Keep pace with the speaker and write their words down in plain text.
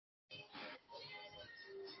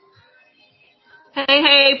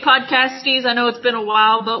Hey, podcasties. I know it's been a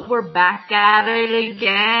while, but we're back at it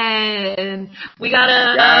again. We got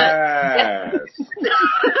a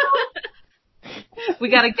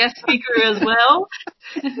we got a guest speaker as well.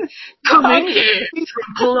 Coming in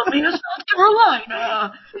from Columbia, South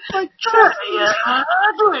Carolina.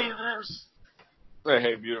 Davis.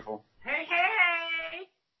 Hey, beautiful. Hey.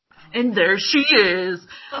 And there she is.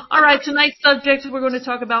 All right, tonight's subject, we're going to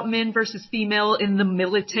talk about men versus female in the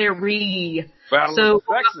military. Battle of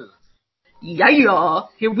the sexes. Yeah,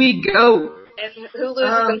 here we go. And who loses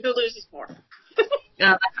and who loses more?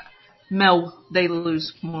 Mel, they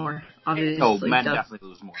lose more, obviously. Oh, men definitely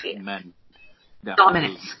lose more. Yeah. Men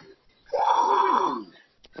Dominance.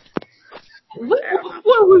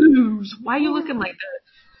 lose. Why are you looking like that?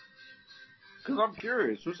 Because I'm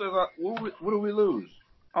curious. Who says what do we lose?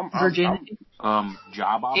 Virginity?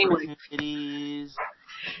 Job opportunities.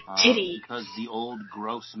 Titty. Because the old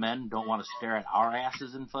gross men don't want to stare at our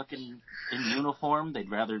asses in uniform. They'd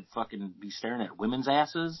rather fucking be staring at women's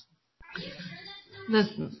asses.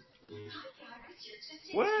 Listen.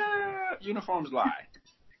 Well, uniforms lie.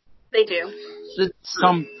 They do.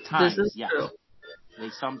 Sometimes, this is yes. true. They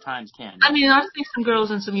sometimes can. I mean, I see some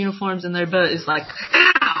girls in some uniforms in their butt is like,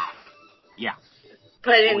 yeah.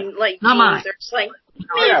 But in, like, not jeans, mine. they're just like,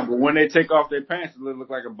 Yeah, but when they take off their pants, it look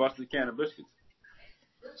like a busted can of biscuits.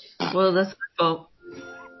 well, that's my fault.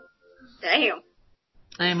 damn.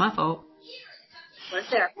 That ain't my fault. What's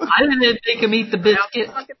there? I didn't make him eat the biscuit.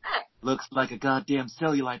 Look at that. Looks like a goddamn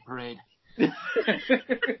cellulite parade. They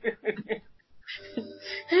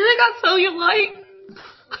got cellulite.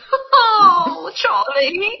 Oh,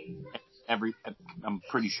 Charlie. I'm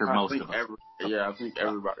pretty sure most of us. I think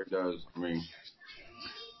everybody does. I mean,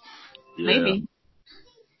 yeah. Maybe.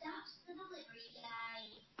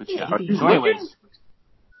 But yeah. Maybe. So anyways.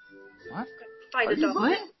 What? Fight Are a you dog.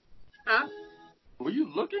 What? Huh? Were you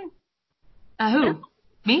looking? Who?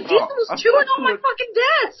 Me? He was chewing on my fucking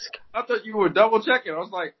desk. I thought you were double checking. I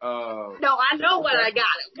was like, No, I know what I got,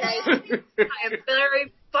 okay? I am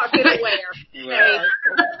very fucking aware. Okay?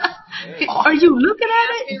 Hey. Are you looking at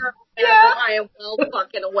it? Yeah. I am well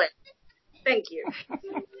fucking aware. Thank you.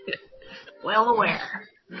 Well aware.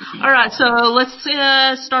 All right, so let's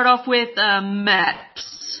start off with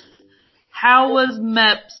MEPS. How was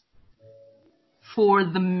MEPS for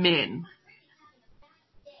the men?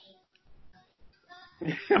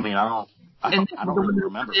 I mean, I don't really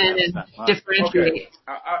remember that much. Differentiate.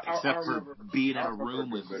 Except for being in a room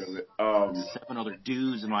with 7 other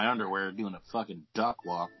dudes in my underwear doing a fucking duck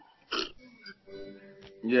walk.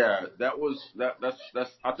 Yeah, that's.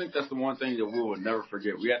 I think that's the one thing that we will never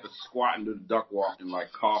forget. We had to squat and do the duck walk and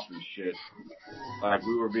like cough and shit, like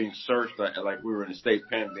we were being searched, like we were in a state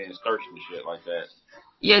pen being searched and shit like that.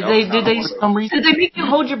 Yeah, did they make you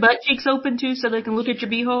hold your butt cheeks open too so they can look at your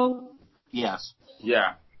beehole? Yes.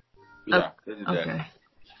 Yeah, they did that. Okay.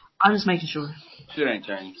 I'm just making sure. Shit ain't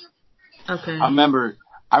changed. Okay. I remember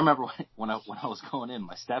when I was going in,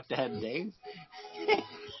 my stepdad Dave,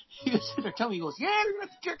 he was sitting there telling me, he goes, "Yeah, you're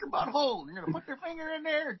gonna have to check your butthole. You're gonna put your finger in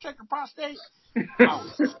there and check your prostate." I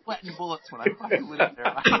was sweating bullets when I fucking went in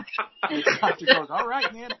there. The doctor goes, "All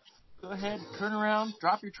right, man, go ahead, turn around,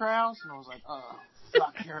 drop your trowels," and I was like, "Oh,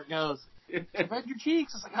 fuck, here it goes." Spread your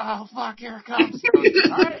cheeks. I was like, "Oh, fuck, here it comes." He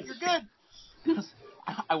goes, "All right, you're good."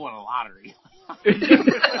 I won a lottery.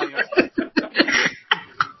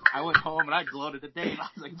 I went home and I gloated to Dave. I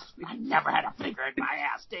was like, "I never had a finger in my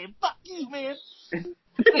ass, Dave. Fuck you, man."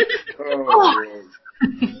 Oh,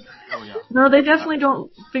 yeah. No, they definitely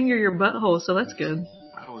don't finger your butthole, so that's good.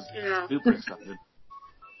 I was super excited.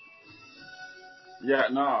 Yeah,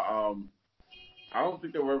 no, I don't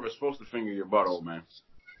think they were ever supposed to finger your butthole, man.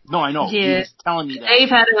 No, I know. Yeah. He was telling me that. Dave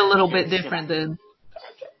had it a little bit different then.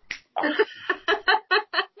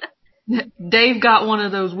 Dave got one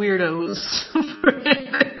of those weirdos.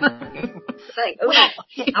 Like,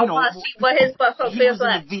 I want to see what his butthole feels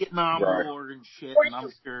like. He was in the Vietnam War and shit, and I'm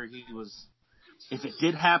sure he was. If it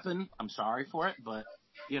did happen, I'm sorry for it, but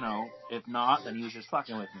if not, then he was just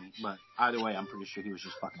fucking with me. But either way, I'm pretty sure he was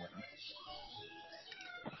just fucking with me.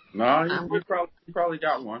 No, he probably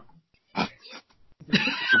got one.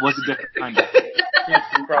 It was a different time back then.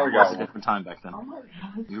 He probably got one. It was a different time back then.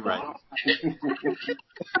 You're right.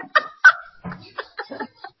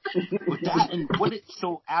 With that, and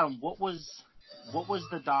so Adam, what was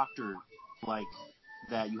the doctor like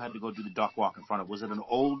that you had to go do the duck walk in front of? Was it an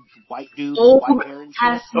old white dude with white hair and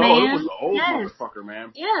shit? Man. Oh, it was an old motherfucker,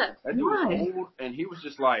 man. Yeah. That dude was old, and he was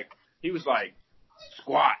like,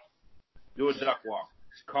 squat, do a duck walk,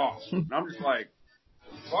 cough. And I'm just like,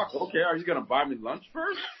 fuck, okay, are you gonna buy me lunch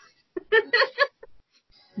first?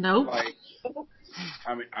 Nope. Like,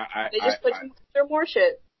 I mean, They just put you through more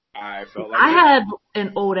shit. I felt like I had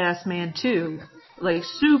an old ass man too, like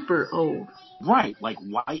super old. Right, like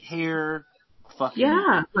white hair, fucking.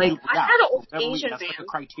 Yeah, like I had an old whatever Asian that's man. like a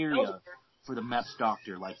criteria for the MEPS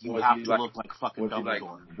doctor. Like you Was have he to like- look like fucking was he like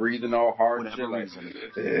Dumbledore. breathing all hard and Whatever shit,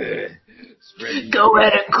 reason. like, Go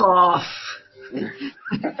ahead and cough.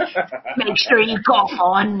 Make sure you cough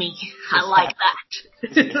on me. I like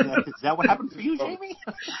that. Is that what happened for you, Jamie?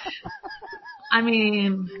 I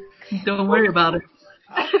mean, don't worry about it.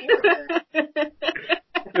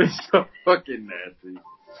 It's so fucking nasty.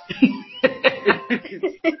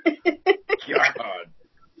 God.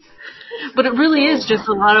 But it really is just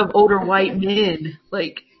a lot of older white men,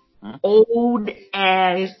 like old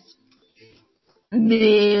ass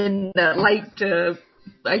men that like to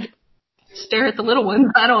like stare at the little ones.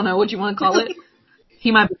 I don't know what you want to call it.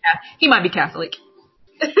 He might be Catholic.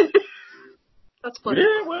 That's funny.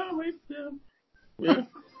 Yeah, well, yeah.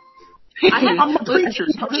 I'm the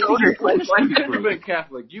preachers. How did you witness to be You've been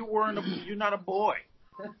Catholic. You're not a boy.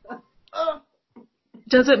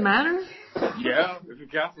 Does it matter? Yeah, if you're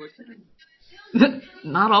Catholic.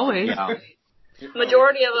 Not always. Yeah.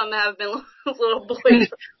 Majority of them have been little boys.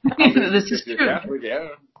 This is If you're true. Catholic, yeah.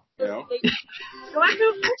 You know. Go ahead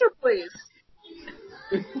and answer, please.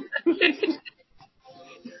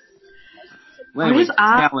 Well, anyways, His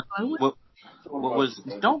eyes- Talon, what was?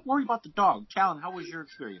 Don't worry about the dog. Talon, how was your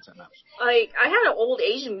experience at MEPS? Like, I had an old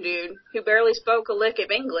Asian dude who barely spoke a lick of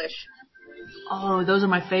English. Oh, those are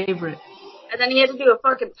my favorite. And then he had to do a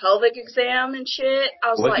fucking pelvic exam and shit.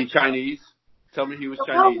 I was Was like, he Chinese? Tell me he was no,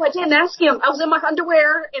 Chinese. I didn't ask him. I was in my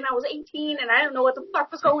underwear and I was 18 and I didn't know what the fuck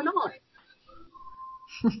was going on.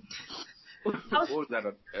 What was that?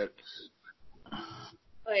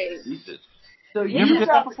 Like, Jesus. So You never did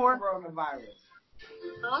that before? Coronavirus.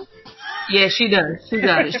 huh? Yeah, she does. She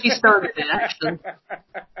got it. She started it, actually.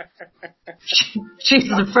 She's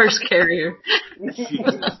the first carrier.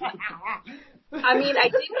 I mean, I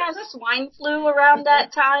did have swine flu around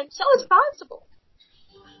that time, so it's possible.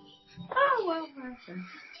 Oh, well,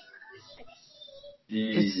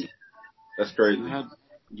 Jeez. That's crazy.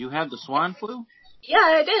 You had the swine flu? Yeah,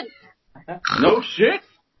 I did. No shit.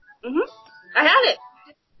 I had it.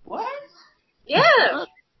 what? Yeah.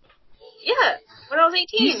 Yeah. When I was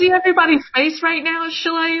 18. You see everybody's face right now,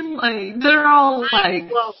 Shalane? Like, they're all like,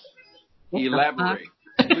 Well, Elaborate.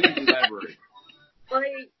 Please elaborate.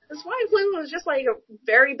 like, the swine flu was just like a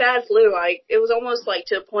very bad flu. Like, it was almost like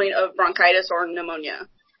to a point of bronchitis or pneumonia.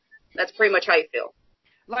 That's pretty much how you feel.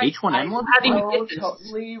 Like, H1N1? How do you I get this?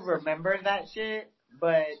 totally remember that shit,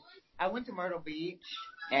 but I went to Myrtle Beach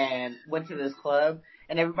and went to this club,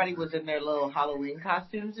 and everybody was in their little Halloween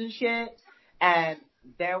costumes and shit, and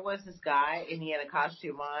there was this guy, and he had a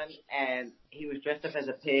costume on, and he was dressed up as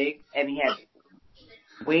a pig, and he had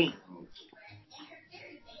wings.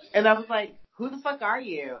 And I was like, who the fuck are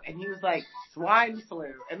you? And he was like, swine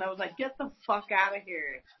flu. And I was like, get the fuck out of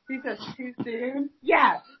here. He said, too soon?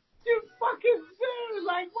 Yeah, too fucking soon.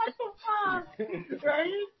 Like, what the fuck?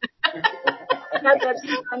 Right? That's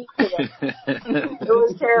it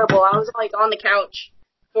was terrible. I was like on the couch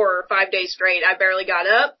for 5 days straight. I barely got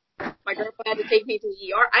up. My girlfriend had to take me to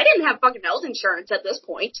the ER. I didn't have fucking health insurance at this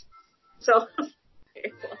point. So,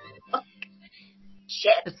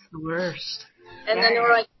 shit. it's the worst. And then they were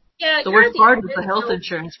like, yeah, The you're worst at the part is end, the health so-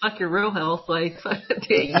 insurance. Fuck your real health. Like,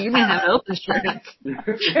 you didn't have health insurance.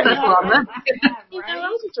 That's all that. You have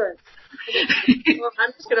health insurance. Well,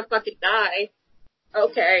 I'm just gonna fucking die.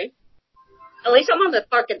 Okay. At least I'm on the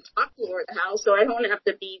fucking top floor of the house, so I don't have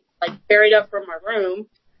to be like buried up from my room.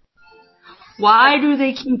 Why do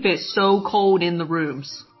they keep it so cold in the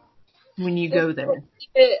rooms when you go there? Keep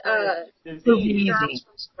it, So easy. germs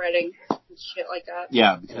from spreading and shit like that.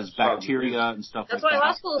 Yeah, because bacteria and stuff That's like why that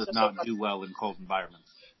hospitals does are so not do well in cold environments.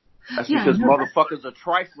 That's Yeah, because no, motherfuckers are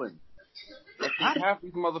trifling. That's because half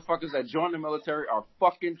these motherfuckers that join the military are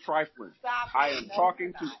fucking trifling. I am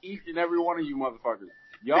talking to each and every one of you motherfuckers.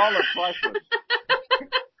 Y'all are trifling.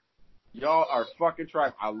 Y'all are fucking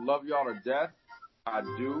trifling. I love y'all to death. I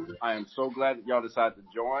do. I am so glad that y'all decided to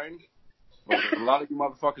join. But a lot of you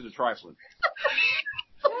motherfuckers are trifling.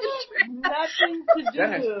 Nothing to do.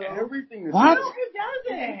 That has everything to What? do. No,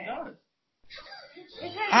 it doesn't.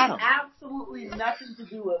 It has Adam. absolutely nothing to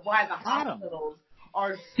do with why the Adam. hospitals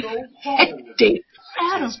are so cold.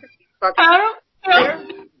 Adam. Fucking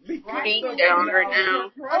Adam. being down right now.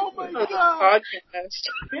 Oh my On this god!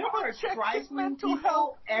 podcast. There are Check his trifling mental people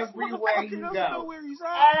health. everywhere you Motherfucker doesn't know go. where he's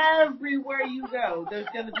at. Everywhere you go, there's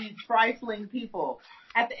going to be trifling people.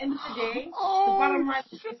 At the end of the day, the Oh, bottom line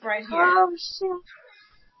is this right here. Oh shit.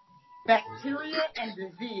 bacteria and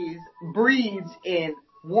disease breeds in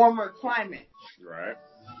warmer climates. Right.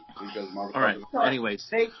 Because motherfuckers. All right. So Anyways,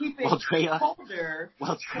 they keep it colder.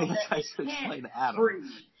 Well, Treya so tries to explain to Adam. Breathe.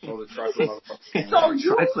 So the trifling motherfuckers. So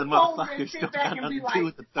you Trifling supposed to motherfuckers sit don't back got and be nothing to do like,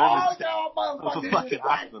 with the all thermostat y'all of a motherfuckers fucking is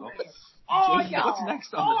hospital. trifling. All Jason, y'all. what's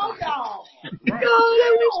next on the All docket? y'all. Right.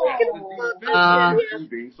 I wish I could. You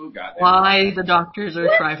being so goddamn. Why the doctors are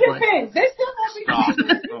What trifling. tipping? They still gonna be Stop.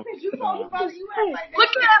 trifling. Oh, You talking about it, you act like they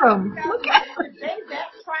Look got at 'em. Look at 'em. If they that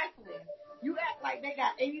trifling, you act like they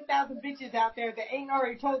got 80,000 bitches out there that ain't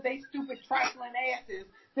already told they stupid trifling asses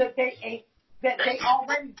that they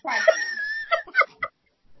already trifling.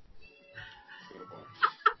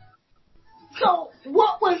 So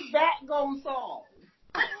what was that gonna solve?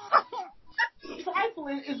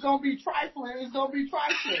 Trifling is gonna be trifling. It's gonna be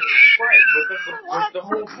trifling. Right, but that's the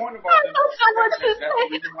whole point about I this. don't know so much to That's the say.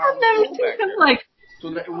 reason why I've it never was cool seen back him then. like. So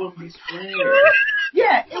that it wouldn't be spread.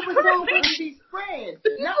 Yeah, it was so it wouldn't be spread.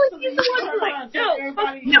 Not so that you turn around and tell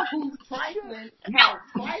everybody who's trifling how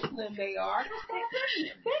trifling they are.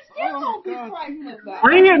 They still gonna be trifling though. Why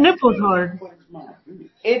are your nipples hard?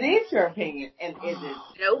 It is your opinion, and it is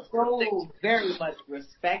Nope. so very much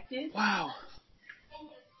respected, Wow.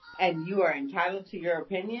 and you are entitled to your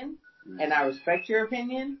opinion, and I respect your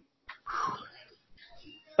opinion,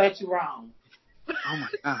 but you're wrong. Oh my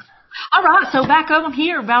god. All right, so back on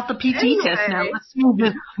here about the PT Anyway. test now. Let's move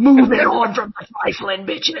it on from the trifling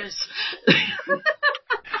bitches.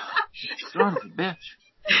 Son of a bitch.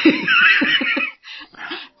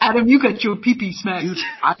 Adam, you got your pee-pee smacked. Dude,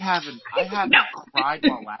 I haven't cried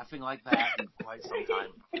while laughing like that in quite some time.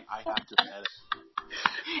 I have to admit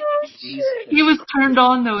it. Jesus. He was turned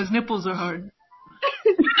on though. His nipples are hard.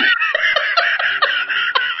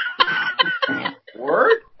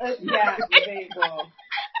 Word? Yeah, there you go.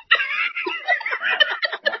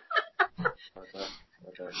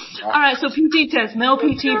 All right, so PT test, male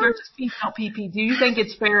PT versus female PP. Do you think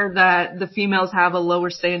it's fair that the females have a lower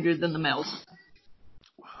standard than the males?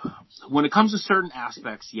 When it comes to certain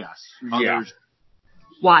aspects, yes. Yeah. Others,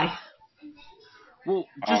 Why? well,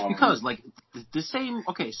 just because, like, the same,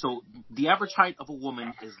 okay, so the average height of a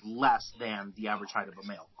woman is less than the average height of a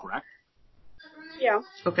male, correct? Yeah.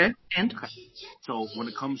 Okay, and? Okay. So when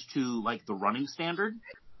it comes to, like, the running standard,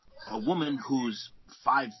 a woman who's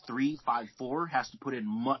 5'3", 5'4", has to put in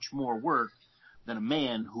much more work than a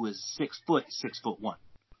man who is 6 foot, 6'1".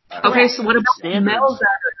 Okay, so what about Standards. males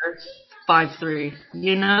that are 5'3"?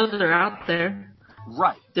 You know, they're out there.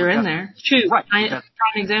 Right. They're but in that's- there. Shoot, Right. I but that's-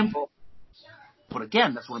 an example. But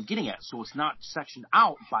again, that's what I'm getting at. So it's not sectioned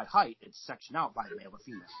out by height; it's sectioned out by male or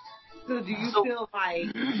female. So do you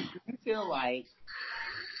feel like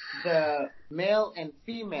the male and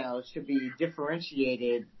female should be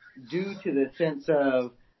differentiated due to the sense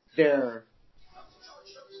of their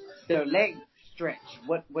leg stretch?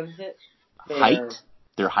 What is it? Height?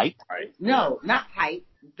 Their height? No, not height.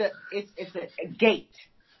 It's a gait.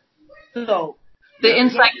 So The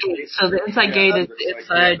inside gate. So the inside gate is the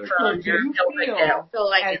inside So from do your you pelvic feel down. So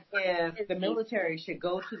like as if the military should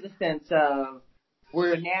go to the sense of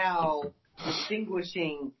we're now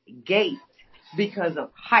distinguishing gait because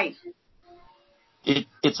of height?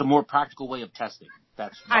 It's a more practical way of testing.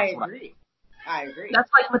 That's I what agree. I agree. That's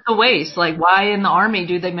like with the waist. Like, why in the army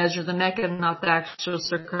do they measure the neck and not the actual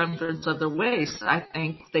circumference of the waist? I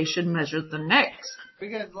think they should measure the necks.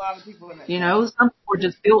 Because a lot of people in the You know, some people are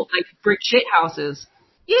just built like brick shit houses.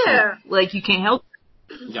 yeah. Like, you can't help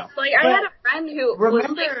Yeah. Like I had a friend who was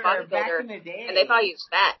remember like back bodybuilder, in the day, and they thought he was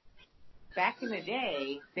fat. back in the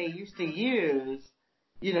day, they used to use,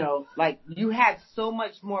 you know, like you had so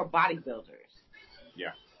much more bodybuilders.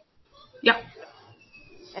 Yeah.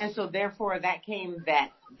 And so therefore that came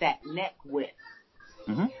that neck width.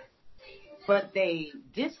 Mm-hmm. But they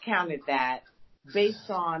discounted that based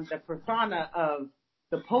on the persona of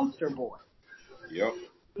the poster boy. Yep.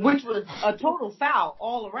 Which was a total foul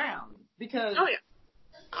all around. Because Oh yeah.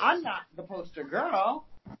 I'm not the poster girl.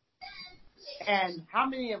 And how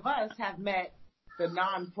many of us have met the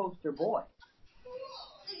non-poster boy?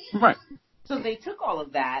 Right. So they took all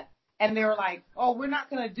of that and they were like, oh, we're not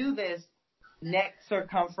going to do this neck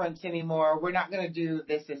circumference anymore. We're not going to do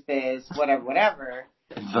this, whatever.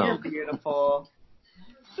 You're Vogue. beautiful.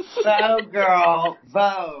 So girl,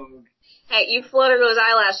 Vogue. Hey, you flutter those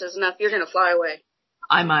eyelashes enough, you're gonna fly away.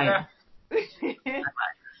 I might.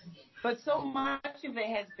 But so much of it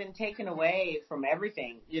has been taken away from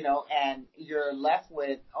everything, you know, and you're left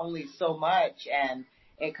with only so much, and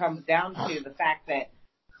it comes down to the fact that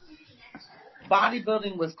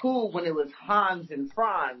bodybuilding was cool when it was Hans and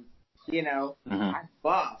Franz, you know, Mhm. I'm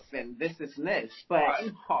buff and this, but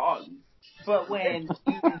Hans. But when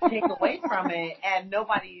you take away from it and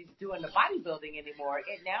nobody's doing the bodybuilding anymore,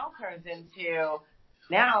 it now turns into,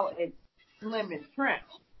 now it's slim and trim.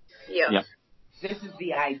 Yeah. This is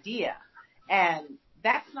the idea. And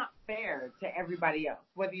that's not fair to everybody else,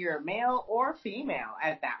 whether you're male or female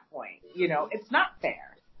at that point. You know, it's not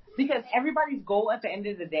fair. Because everybody's goal at the end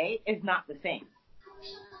of the day is not the same.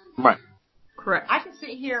 Right. Correct. I can sit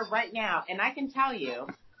here right now and I can tell you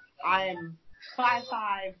I'm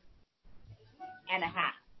 5'5" and a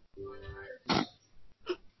half.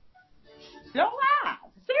 Don't laugh.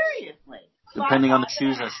 Seriously. Depending on the 5'5"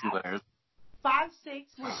 shoes and a that she half. wears. 5'6"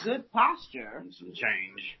 with good posture. Some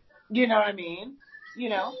change. You know what I mean? You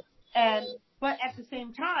know? But at the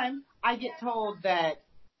same time, I get told that,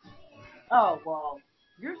 oh, well,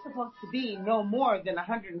 you're supposed to be no more than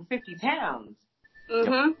 150 pounds.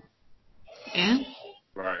 Mhm. And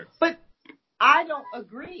Right. But I don't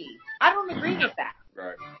agree. I don't agree with that.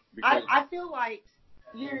 Right. Because I feel like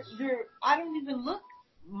I don't even look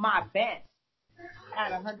my best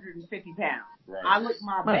at 150 pounds. Right. I look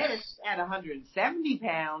my Right. best at 170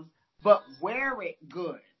 pounds, but wear it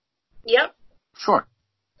good. Yep. Sure.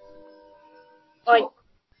 Like,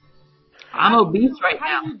 I'm obese right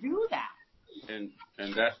How now. do you do that?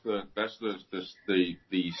 and that's the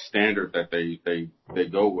standard that they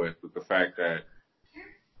go with the fact that,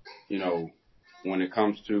 you know, when it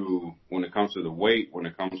comes to the weight, when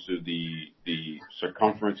it comes to the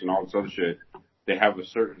circumference and all this other shit, they have a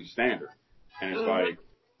certain standard, and it's like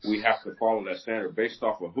we have to follow that standard based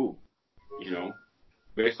off of who, you know,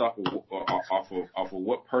 based off of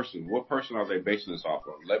what person are they basing this off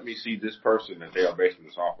of? Let me see this person that they are basing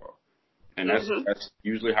this off of, and that's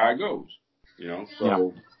usually how it goes, you know.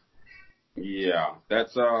 So yeah,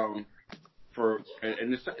 that's for,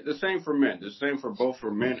 and the same for men. The same for both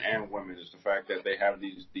for men and women is the fact that they have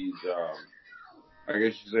these I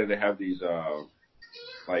guess you say they have these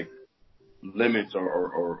like limits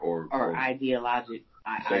or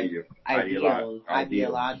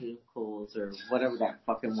ideologicals or whatever that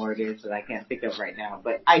fucking word is that I can't think of right now,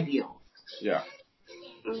 but ideals. Yeah.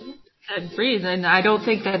 Agreed, and I don't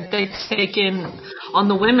think that they take in, on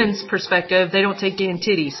the women's perspective, they don't take in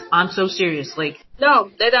titties. I'm so serious. Like, no,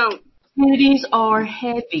 they don't. titties are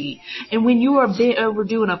heavy, and when you are bent over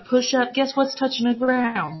doing a push-up, guess what's touching the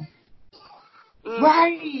ground?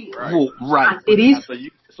 Right. Well, right. Titties.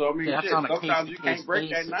 So I mean, That's shit, on a sometimes you case-to-case can't break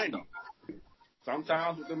that basis, 90. though.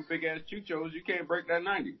 Sometimes with them big ass chuchos, you can't break that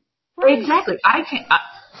 90. Exactly. I can't.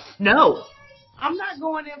 No. I'm not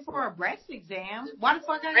going in for a breast exam. Why the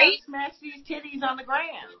fuck I Right? gotta smash these titties on the ground?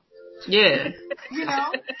 Yeah. You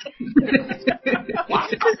know?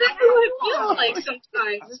 Because that's how it feels like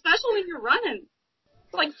sometimes, especially when you're running.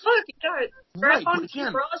 It's like, fuck, you gotta strap Right, on but your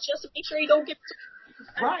again- bras just to make sure you don't get.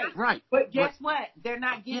 Right. But guess what? They're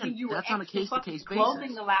not giving you an that's on a extra fucking case-to-case clothing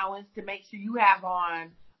basis. allowance to make sure you have on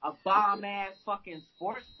a bomb-ass fucking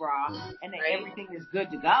sports bra and that Right. everything is good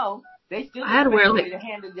to go. They still I had to wear, expect like, you to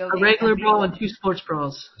handle your A regular damn bra business. and 2 sports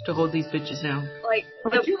bras to hold these bitches down. Like,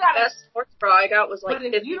 But the you gotta- best sports bra I got was like But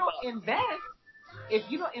if 50 you don't bucks.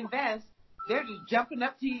 invest, they're just jumping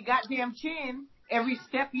up to your goddamn chin every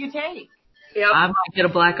step you take. Yep. I might get a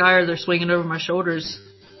black eye or they're swinging over my shoulders.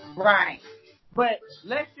 Right. But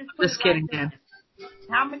let's just put Just it kidding, like man. this.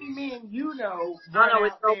 How many men you know I run know,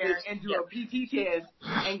 it's out so there big. and do a PT test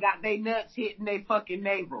and got their nuts hitting their fucking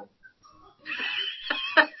navel?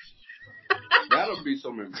 That'll be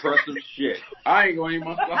some impressive shit. I ain't gonna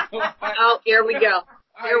even. Oh, here we go.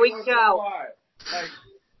 Here we go.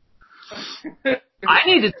 I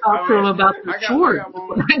need to talk to him about the short.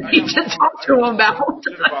 I need to talk to him about.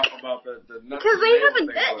 the nuts. Because they have a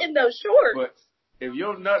net in those shorts. But if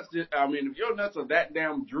your nuts, if your nuts are that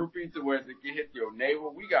damn droopy to where they can hit your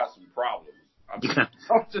navel, we got some problems. I'm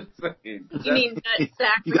just saying. You mean nut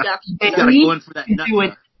sack You got- reduction? you gotta go in for that nut. Do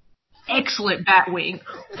an excellent bat wing.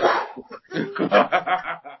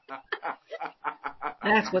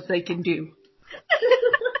 That's what they can do.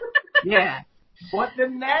 Yeah. What the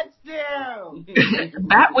nuts do?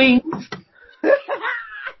 Bat wings.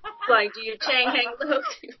 Like, do you chain hang those?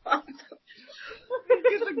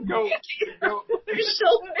 They're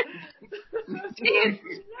so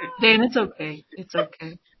Dan, it's okay. It's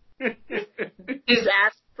okay. Just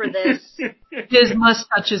ask for this. His must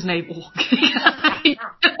touch his navel.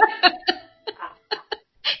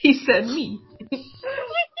 He said me.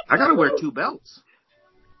 I gotta wear 2 belts.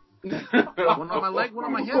 One on my leg, one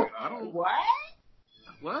on my hip. I don't. What?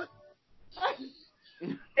 What?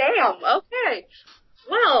 Damn, okay.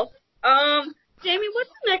 Well, Jamie, what's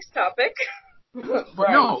the next topic?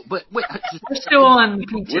 No, but wait. We're still on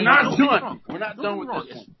PT. We're not Don't done. get me wrong. We're not Don't done get with me wrong.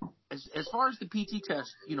 this one. as far as the PT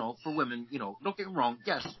test, for women, don't get me wrong.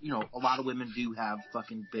 Yes, a lot of women do have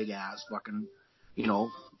fucking big ass, fucking,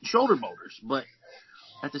 shoulder motors, but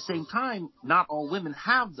at the same time, not all women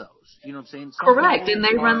have those. You know what I'm saying? Some Correct, people and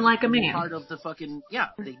they run are like a man. Part of the fucking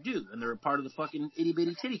they do, and they're a part of the fucking itty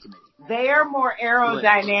bitty titty committee. They are more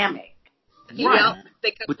aerodynamic. Right. Yep.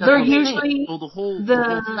 But They're that's what I'm saying. usually So the whole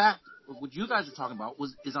fact, what you guys are talking about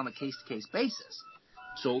is on a case to case basis.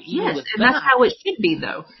 So even yes, with and that's how it should be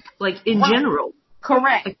though. Like in general.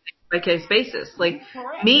 Correct. Like, by case basis. Like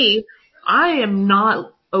Correct. me, I am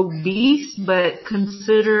not obese, but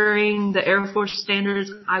considering the Air Force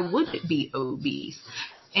standards, I would be obese.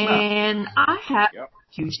 And I have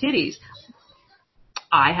huge titties.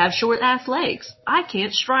 I have short ass legs. I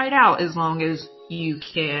can't stride out as long as you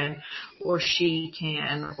can, or she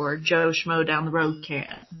can, or Joe Schmo down the road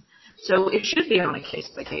can. So it should be on a case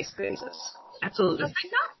by case basis. Absolutely.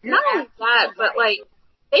 Not only that, but like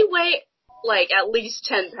they weigh like at least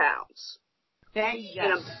 10 pounds. There you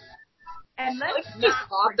go. And let's just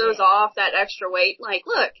lop those off, that extra weight. Like,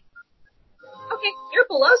 look, okay, you're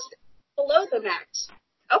below the max.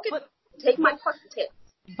 Okay, take my fucking tip.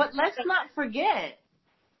 But let's not forget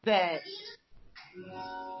that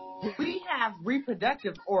we have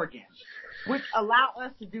reproductive organs, which allow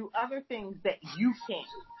us to do other things that you can't.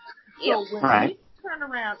 So when we turn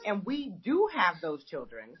around and we do have those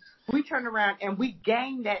children, we turn around and we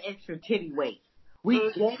gain that extra titty weight.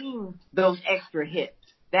 We gain those extra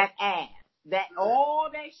hips, that ass, that all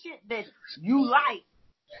that shit that you like,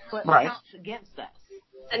 but counts against us.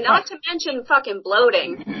 And not to mention fucking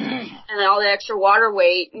bloating and all the extra water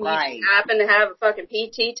weight. And you just happen to have a fucking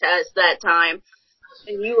PT test that time,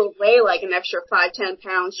 and you will weigh like an extra 5-10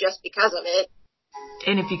 pounds just because of it.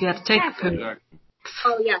 And if you have to take a poop.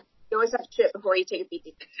 Oh yeah, you always have to shit before you take a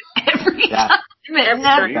PT test. Every time.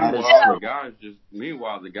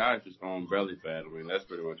 Meanwhile, the guys just own belly fat. I mean, that's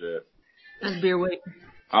pretty much it. That's beer weight.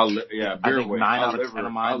 Beer weight. 9 out of 10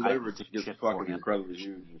 of mine. Our liver just gets fucking incredibly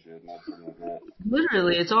huge and shit. Nothing like that.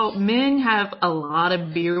 Literally, it's all men have a lot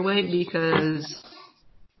of beer weight because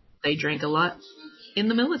they drink a lot in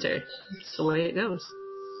the military. It's the way it goes.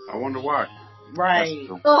 I wonder why. Right.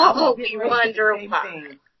 Oh, we wonder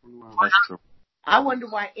why. That's true. I wonder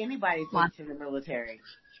why anybody thinks in the military.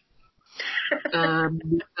 Because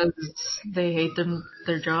they hate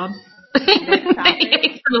their job. They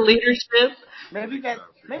hate the leadership. Maybe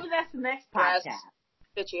that's the next podcast.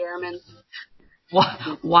 Bitchy airmen.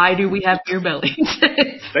 Why do we have beer bellies?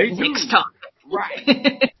 Next time.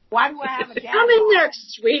 Right. Why do I have a dad Come in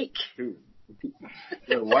next week.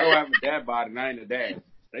 Why do I have a dad bod and I ain't a dad?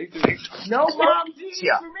 Stay tuned. No mom jeans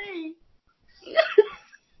for me.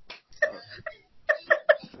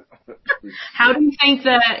 How do you think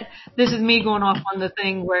that, this is me going off on the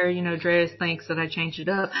thing where, Dreas thinks that I changed it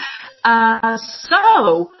up.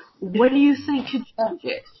 So, what do you think could change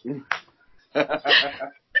it?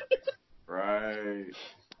 Right.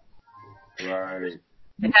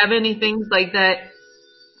 Have any things like that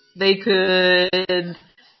they could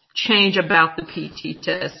change about the PT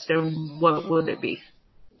test, and what would it be?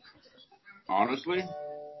 Honestly,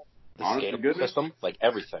 the SCADA system, like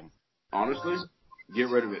everything. Honestly, get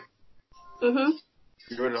rid of it. Mm-hmm.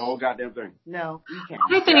 Get rid of the whole goddamn thing. No, you can't.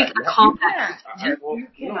 I think a compact. You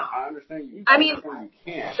cannot. No, I understand. In the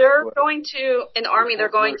Army, they're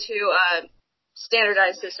going to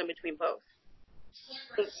standardized system between both.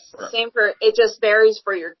 It's the same it just varies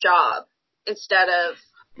for your job instead of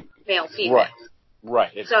male, female.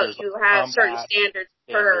 Right. So you have certain standards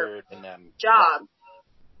per job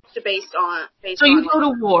based on. So you go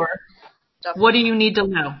to war. What do you need to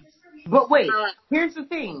know? But wait, here's the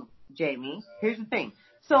thing, Jamie. Here's the thing.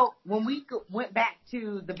 So when we went back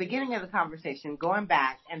to the beginning of the conversation, going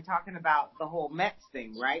back and talking about the whole Mets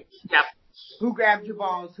thing, right? Yep. Who grabbed your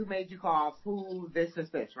balls? Who made you cough? Who this,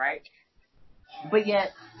 right? But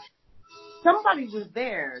yet, somebody was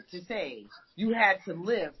there to say you had to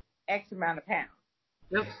lift X amount of pounds.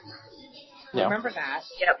 Yep. Remember that?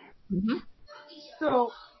 Yep. Mm-hmm.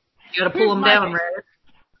 So you gotta pull them down, right?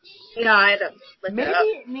 Yeah, I had to lift maybe it up.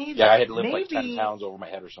 It needs. Yeah, I had to lift like 10 pounds over my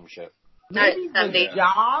head or some shit. Maybe the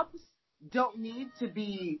jobs don't need to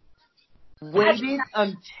be weighted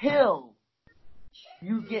until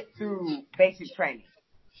you get through basic training.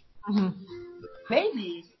 Mm-hmm.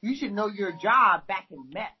 Maybe you should know your job back in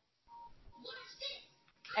Met.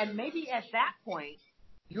 And maybe at that point,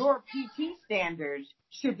 your PT standards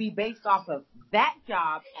should be based off of that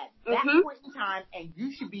job at that point in time, and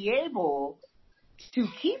you should be able to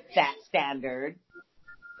keep that standard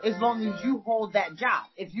as long as you hold that job.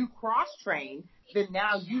 If you cross-train, then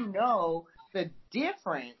now you know the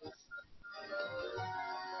difference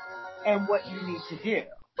and what you need to do.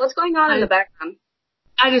 What's going on in the background?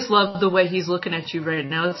 I just love the way he's looking at you right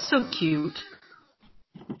now. It's so cute.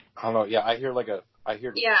 I don't know. Yeah, I hear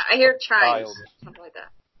chimes, something like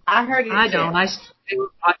that. I heard it. I don't. I started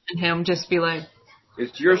watching him just be like,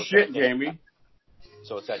 "It's your shit, Jamie."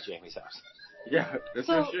 So it's at Jamie's house. Yeah, it's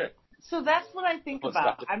your shit. So that's what I think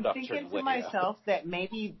about. I'm thinking to myself that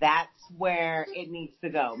maybe that's where it needs to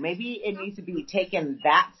go. Maybe it needs to be taken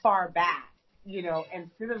that far back,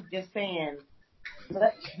 instead of just saying,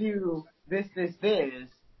 let's do this.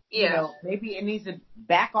 Yeah. Maybe it needs to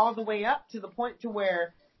back all the way up to the point to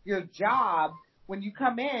where your job, when you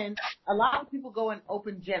come in, a lot of people go in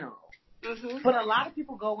open general, but a lot of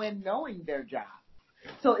people go in knowing their job.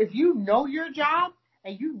 So if you know your job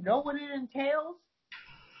and you know what it entails,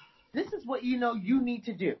 this is what you need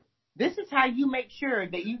to do. This is how you make sure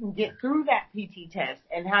that you can get through that PT test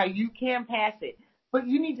and how you can pass it. But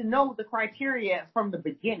you need to know the criteria from the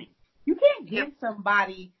beginning. You can't give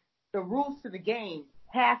somebody the rules to the game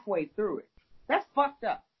halfway through it. That's fucked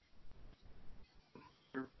up.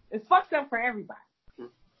 It's fucked up for everybody.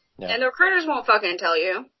 Yeah. And the recruiters won't fucking tell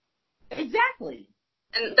you. Exactly.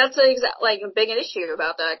 And that's a big issue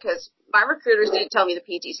about that, because my recruiters didn't tell me the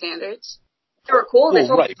PT standards. They were cool, and they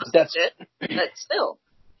told me shit, but still.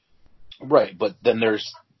 Right, but then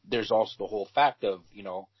there's also the whole fact of,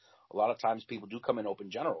 a lot of times people do come in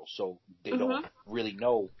open general, so they don't really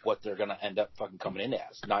know what they're going to end up fucking coming in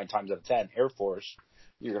as. 9 times out of 10, Air Force,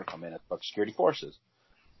 you're going to come in as security forces.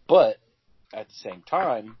 But at the same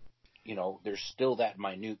time, there's still that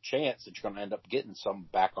minute chance that you're going to end up getting some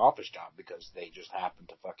back office job because they just happen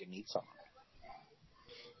to fucking need someone.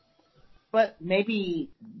 But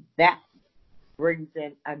maybe that brings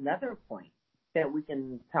in another point that we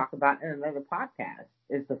can talk about in another podcast,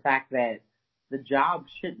 is the fact that the jobs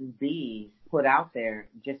shouldn't be put out there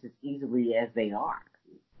just as easily as they are.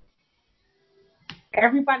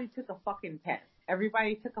 Everybody took a fucking test.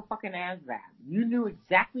 Everybody took a fucking ASVAB. You knew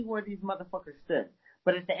exactly where these motherfuckers stood.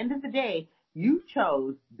 But at the end of the day, you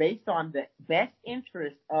chose, based on the best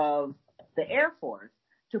interest of the Air Force,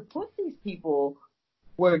 to put these people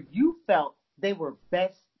where you felt they were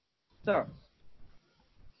best served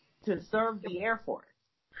to serve the Air Force.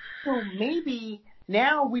 So maybe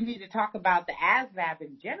now we need to talk about the ASVAB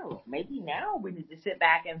in general. Maybe now we need to sit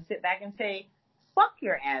back and say, fuck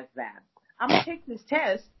your ASVAB. I'm going to take this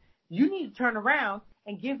test. You need to turn around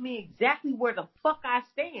and give me exactly where the fuck I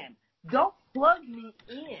stand. Don't plug me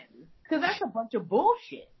in, because that's a bunch of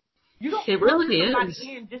bullshit. You don't plug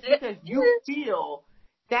somebody in just because you feel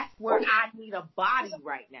that's where I need a body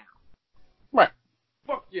right now. Right.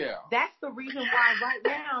 Fuck yeah. That's the reason why right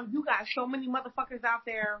now you got so many motherfuckers out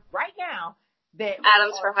there right now that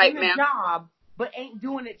Adams for hype, in a job but ain't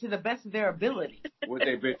doing it to the best of their ability. With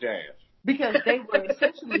their bitch ass. Because they were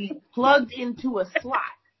essentially plugged into a slot.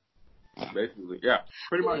 Basically, yeah.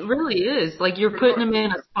 Pretty much. It really is. Like, you're putting them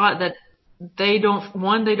in a spot that they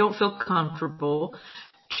don't feel comfortable.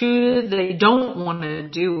 2, they don't want to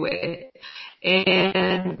do it.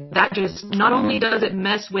 And that just, not only does it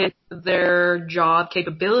mess with their job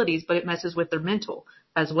capabilities, but it messes with their mental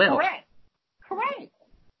as well. Correct.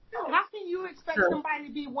 How can you expect somebody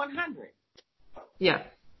to be 100? Yeah.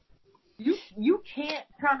 You can't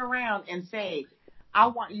turn around and say, I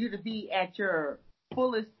want you to be at your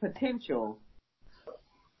fullest potential.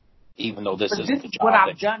 Even though this is what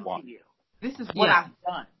I've done to you. This is what I've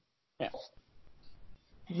done. Yeah.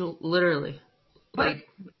 Literally. But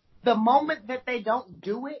the moment that they don't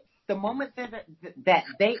do it, the moment that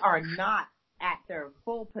they are not at their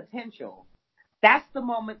full potential, that's the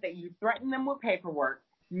moment that you threaten them with paperwork,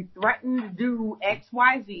 you threaten to do X,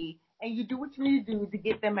 Y, Z, and you do what you need to do to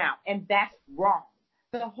get them out. And that's wrong.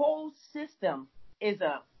 The whole system is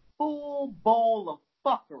a full bowl of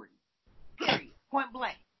fuckery. Period. Point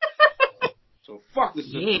blank. So fuck the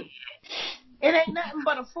system. It ain't nothing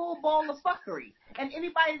but a full bowl of fuckery. And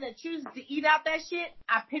anybody that chooses to eat out that shit,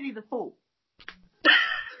 I pity the fool.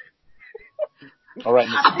 All right,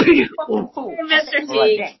 I pity the fucking fool. Mr.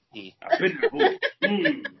 T. I pity the fool.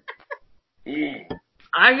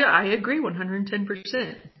 I agree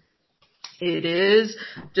 110%. It is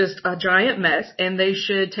just a giant mess, and they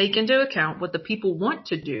should take into account what the people want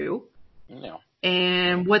to do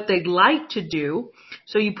and what they'd like to do.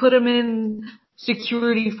 So you put them in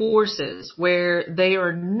security forces where they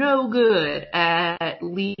are no good at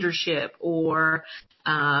leadership or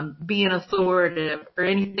being authoritative or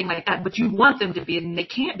anything like that, but you want them to be, and they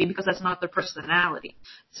can't be because that's not their personality.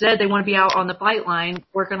 Instead, they want to be out on the flight line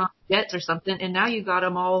working on jets or something, and now you got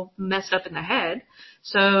them all messed up in the head.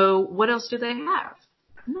 So what else do they have?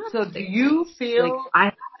 So do you feel,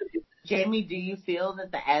 Jamie, do you feel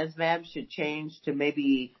that the ASVAB should change to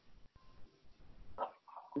maybe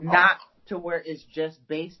not to where it's just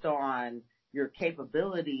based on your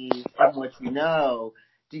capabilities and what you know?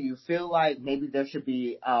 Do you feel like maybe there should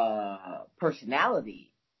be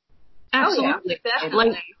personality? Absolutely. Oh, yeah, definitely.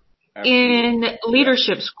 Like in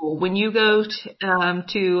leadership school, when you go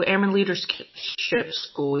to Airman Leadership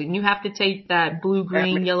School, and you have to take that blue,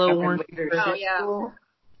 green, yellow, orange. Oh, yeah. School?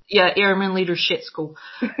 Yeah, Airman Leadership School.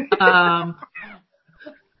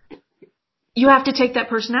 You have to take that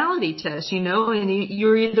personality test, you know, and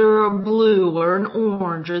you're either a blue or an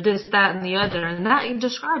orange or this, that, and the other, and that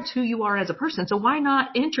describes who you are as a person. So why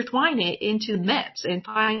not intertwine it into MEPS and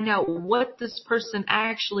find out what this person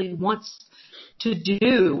actually wants to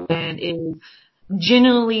do and is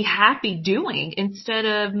genuinely happy doing instead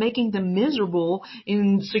of making them miserable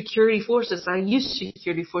in security forces. I use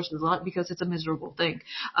security forces a lot because it's a miserable thing.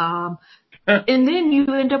 And then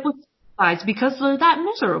you end up with suicides because they're that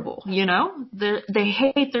miserable, you know? They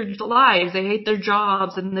hate their lives, they hate their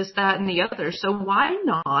jobs and this, that, and the other. So why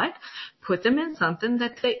not put them in something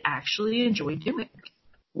that they actually enjoy doing?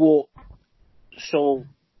 Well, so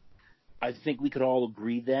I think we could all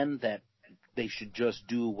agree then that they should just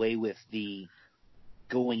do away with the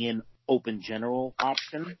going in open general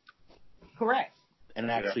option. Correct.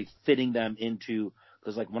 And actually fitting them into,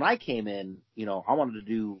 because like when I came in, you know, I wanted to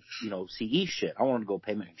do, you know, CE shit. I wanted to go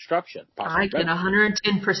payment construction. I can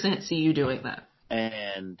 110% see you doing that.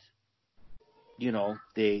 And, you know,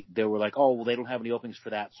 they were like, oh, well, they don't have any openings for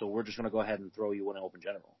that, so we're just going to go ahead and throw you in open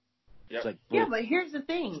general. Yep. It's like, Yeah, but here's the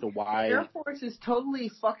thing. So why? Air Force is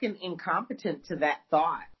totally fucking incompetent to that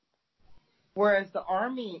thought. Whereas the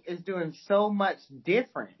Army is doing so much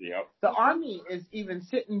different. Yep. The Army is even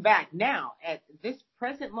sitting back now at this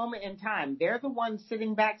present moment in time. They're the ones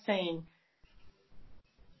sitting back saying,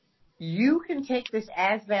 you can take this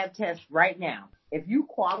ASVAB test right now. If you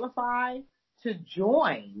qualify to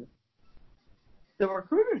join, the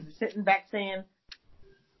recruiters are sitting back saying,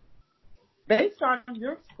 based on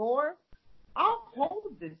your score, I'll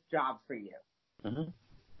hold this job for you. Mm-hmm.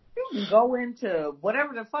 You can go into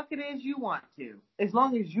whatever the fuck it is you want to, as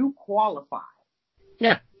long as you qualify.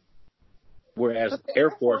 Yeah. Whereas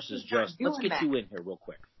Air Force is just, let's get that. you in here real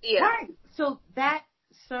quick. Yeah. Right. So that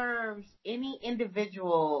serves any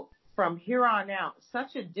individual from here on out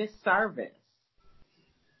such a disservice.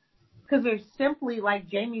 Because they're simply, like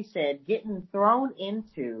Jamie said, getting thrown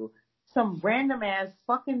into some random ass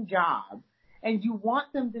fucking job, and you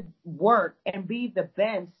want them to work and be the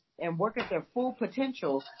best and work at their full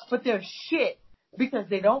potential, but they're shit because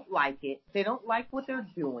they don't like it. They don't like what they're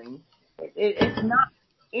doing. It's not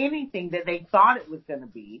anything that they thought it was going to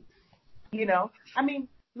be. You know? I mean,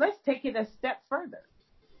 let's take it a step further.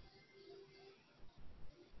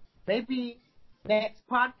 Maybe next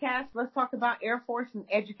podcast, let's talk about Air Force and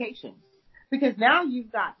education. Because now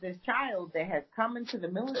you've got this child that has come into the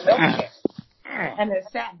military and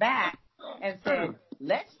has sat back and said,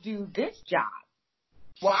 let's do this job.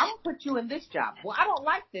 Well, I'm going to put you in this job. Well, I don't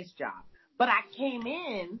like this job. But I came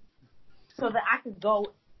in so that I could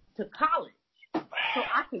go to college. So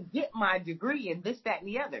I could get my degree in this, that, and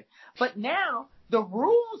the other. But now the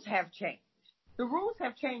rules have changed. The rules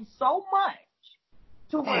have changed so much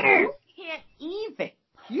to where you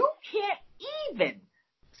can't even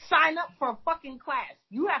sign up for a fucking class.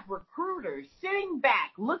 You have recruiters sitting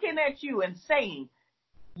back looking at you and saying,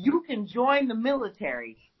 you can join the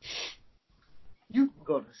military. You can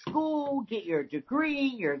go to school, get your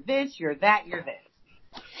degree, you're this, you're that, you're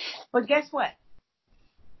this. But guess what?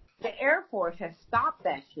 The Air Force has stopped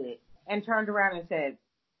that shit and turned around and said,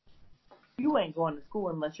 you ain't going to school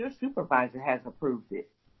unless your supervisor has approved it.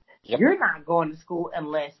 Yep. You're not going to school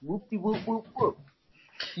unless whoop-de-whoop, whoop-whoop.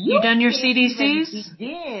 You done your CDCs?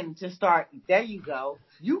 Begin to start, there you go.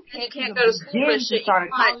 You can't go to school and shit.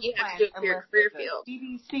 You have to do it for your career field.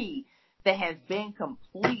 CDC that has been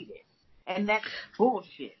completed. And that's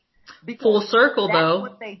bullshit. Because full circle, that's though.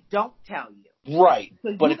 What they don't tell you. Right.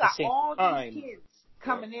 But at the same all time, these kids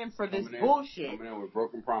coming in for this bullshit. Coming in with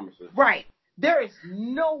broken promises. Right. There is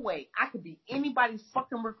no way I could be anybody's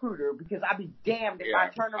fucking recruiter because I'd be damned if I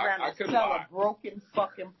turn around and sell a broken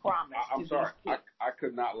fucking promise. I'm sorry. I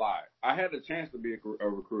could not lie. I had the chance to be a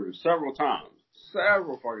recruiter several times.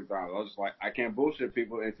 Several fucking times. I was just like, I can't bullshit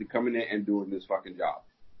people into coming in and doing this fucking job.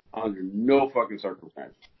 Under no fucking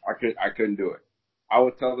circumstances. I couldn't do it. I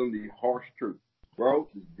would tell them the harsh truth. Bro,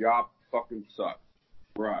 this job fucking sucks.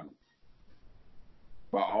 Run.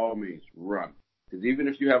 By all means, run. Because even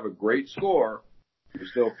if you have a great score, you're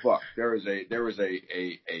still fucked. There is a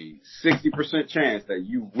 60% chance that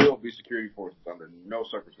you will be security forces under no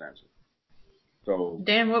circumstances. So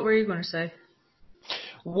Dan, what were you going to say?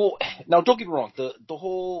 Well, now don't get me wrong. The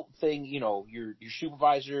whole thing, your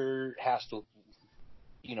supervisor has to,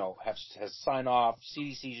 has to sign off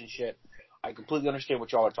CDCs and shit. I completely understand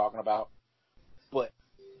what y'all are talking about, but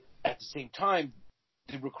at the same time,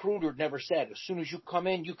 the recruiter never said as soon as you come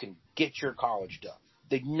in, you can get your college done.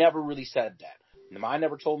 They never really said that. Mine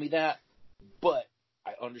never told me that, but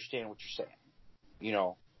I understand what you're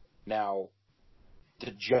saying. Now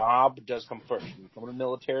the job does come first. When you come to the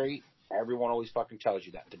military, everyone always fucking tells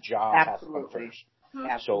you that the job has to come first.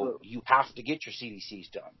 Absolutely. So you have to get your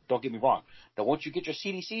CDCs done. Don't get me wrong. Now, once you get your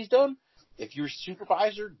CDCs done, if your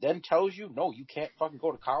supervisor then tells you, no, you can't fucking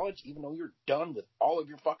go to college, even though you're done with all of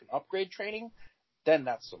your fucking upgrade training, then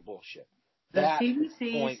that's some bullshit. That's the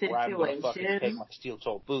point where I'm going to fucking take my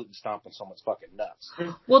steel-toed boot and stomp on someone's fucking nuts.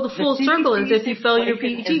 Well, the full circle is if you fail your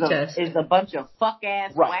PT test. Is a bunch of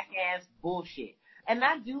fuck-ass, whack-ass bullshit. And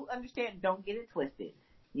I do understand, don't get it twisted.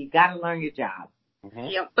 You got to learn your job. Mm-hmm.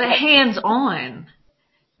 Yep. But hands-on.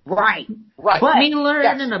 Right. But me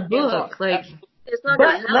learning in a book, like, it's not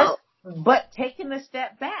going to help. But taking a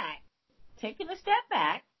step back,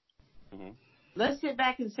 mm-hmm. Let's sit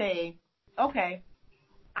back and say, okay,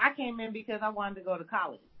 I came in because I wanted to go to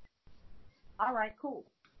college. All right, cool.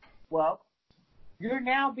 Well, you're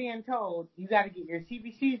now being told you got to get your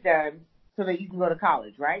CBCs done so that you can go to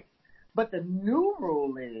college, right? But the new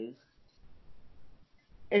rule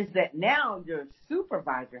is that now your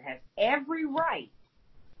supervisor has every right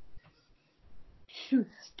to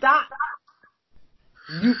stop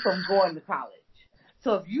you from going to college.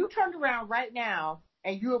 So if you turned around right now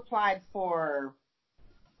and you applied for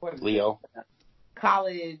Leo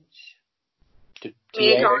college TA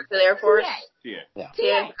to the Air Force.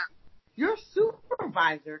 Yeah. Your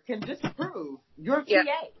supervisor can disapprove your TA.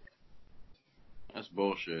 That's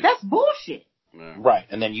bullshit. That's bullshit. Yeah. Right,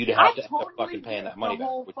 and then you'd have to end up totally fucking paying that money the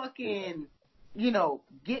whole back. fucking,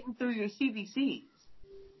 getting through your CBCs.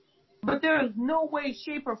 But there is no way,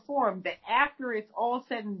 shape, or form that after it's all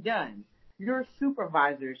said and done, your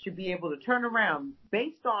supervisor should be able to turn around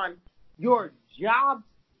based on your job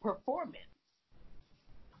performance.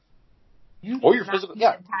 Or your physical,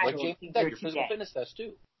 like James said, your physical fitness test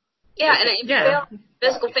too. Yeah, and if you fail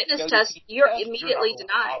physical fitness test, you're immediately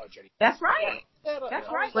denied. That's right. That's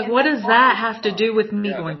right. Like, what does that have to do with me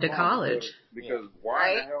going to college? Because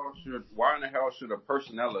why in the hell should a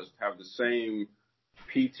personnelist have the same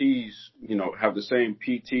PTs, have the same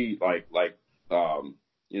PT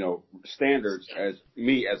standards as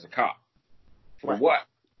me as a cop? For what?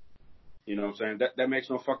 You know what I'm saying? That makes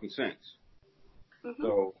no fucking sense. Mm-hmm.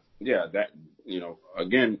 So yeah, that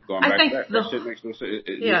again, going back to that shit makes no sense.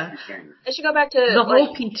 It should go back to the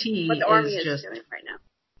whole PT what the Army is just doing right now.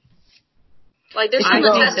 Like there's still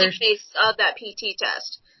the testing phase of that PT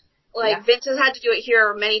test. Like Vince has had to do it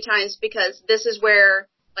here many times because this is where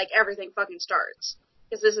like everything fucking starts.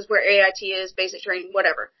 Because this is where AIT is, basic training,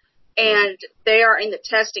 whatever. And they are in the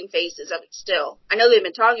testing phases of it still. I know they've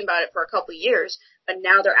been talking about it for a couple of years, but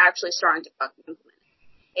now they're actually starting to fucking implement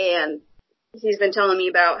it. And he's been telling me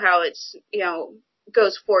about how it's,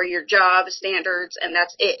 goes for your job standards, and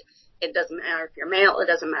that's it. It doesn't matter if you're male, it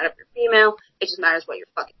doesn't matter if you're female, it just matters what your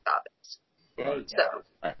fucking job is. So,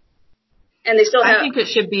 and they still have... I think it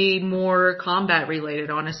should be more combat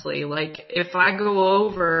related, honestly. Like, if I go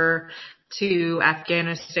over to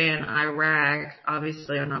Afghanistan, Iraq,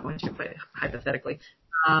 obviously I'm not going to, but hypothetically,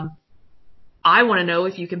 I want to know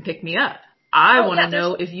if you can pick me up. I want to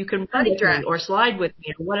know if you can run with me or slide with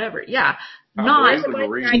me or whatever. Yeah. Not,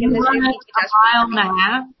 can you run a mile and a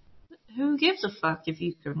half? Who gives a fuck if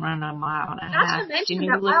you can run a mile and a half? Not to mention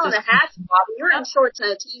that mile and a half, you're in shorts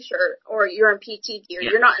and a t-shirt, or you're in PT gear. Yeah.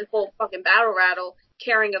 You're not in full fucking battle rattle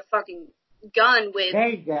carrying a fucking gun with... There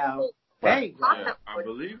you go. There you go. I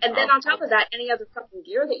believe. And then on top of that, any other fucking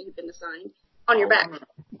gear that you've been assigned on your back.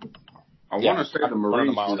 I want to say the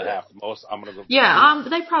Marines. A mile and a half. Most I'm gonna go. Yeah,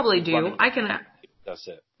 they probably do. I can. That's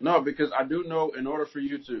it. No, because I do know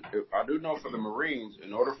for the Marines,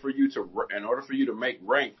 in order for you to make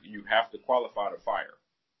rank, you have to qualify to fire.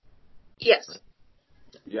 Yes.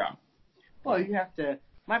 Yeah. Well, you have to.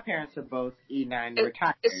 My parents are both E9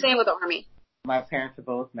 retired. It's the same with the Army. My parents are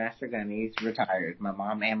both Master Gunnies retired. My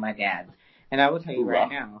mom and my dad. And I will tell you right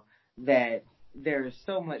now that there is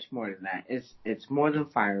so much more than that. It's more than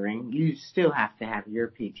firing. You still have to have your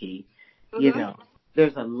PT. Mm-hmm.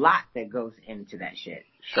 There's a lot that goes into that shit.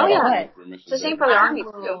 It's the same for the Army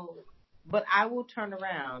too. But I will turn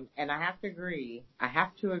around and I have to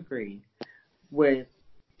agree with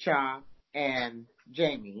Cha and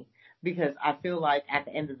Jamie, because I feel like at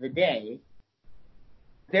the end of the day,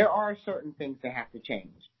 there are certain things that have to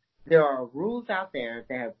change. there are rules out there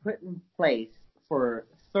that have put in place for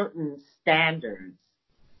certain standards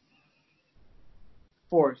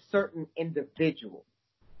for certain individuals.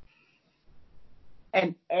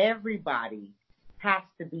 And everybody has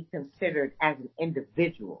to be considered as an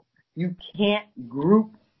individual. You can't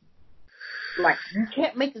group, like, you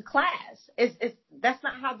can't make a class. That's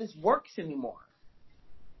not how this works anymore.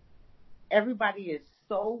 Everybody is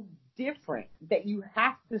so different that you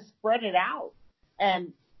have to spread it out.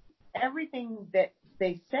 And everything that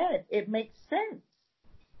they said, it makes sense.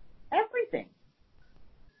 Everything.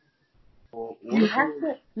 Well, You have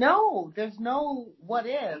to, no, there's no what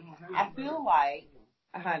if. I feel like,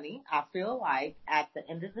 honey, at the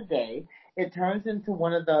end of the day, it turns into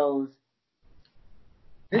one of those,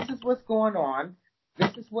 this is what's going on,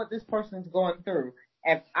 this is what this person's going through.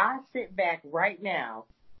 If I sit back right now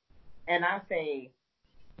and I say,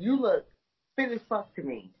 you look fit as fuck to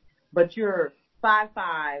me, but you're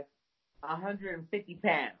 5'5", 150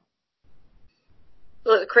 pounds.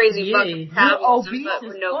 Look, crazy Yay. fucking You're paddles obese but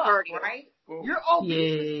as with no fuck, cardio. right? You're obese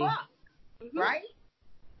Yay. as fuck, Mhm. right?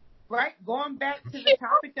 Right? Going back to the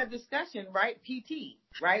topic of discussion, right? PT,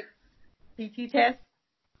 right? PT test.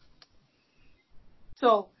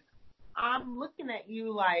 So I'm looking at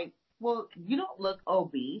you like, well, you don't look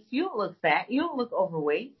obese. You don't look fat. You don't look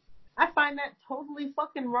overweight. I find that totally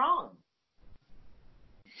fucking wrong.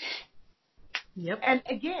 Yep. And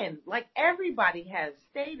again, like everybody has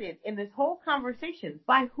stated in this whole conversation,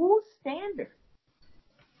 by whose standard?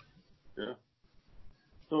 Yeah.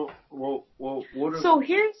 So, well, what if, So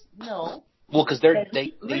here's, no. Well, because they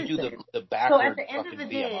do the So backward at the end of fucking the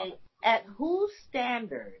BMI. day, at whose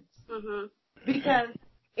standards? Mhm. Because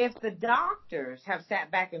if the doctors have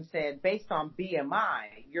sat back and said, based on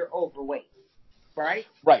BMI, you're overweight, right?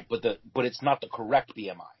 Right, but it's not the correct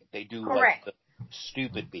BMI. They do Correct. like the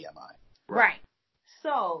stupid BMI. Right.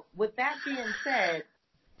 So with that being said,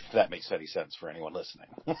 If that makes any sense for anyone listening.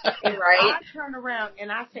 if Right. I turn around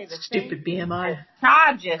and I say the Stupid same BMI. as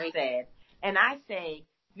Todd just said, and I say,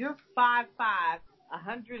 you're 5'5",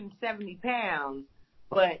 170 pounds,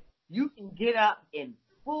 but you can get up in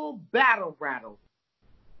full battle rattle.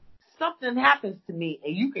 Something happens to me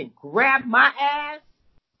and you can grab my ass,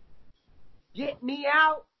 get me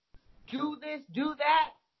out, do this, do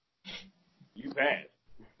that. you pass.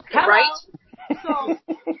 Hello? Right? So,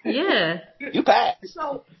 Yeah. You pass.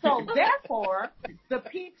 so therefore, the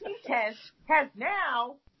PT test has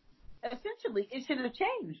now, essentially, it should have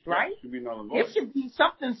changed, right? Should be null and It void. should be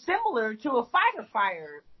something similar to a fighter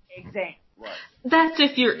fire exam. Right. That's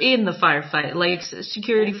if you're in the firefight. Like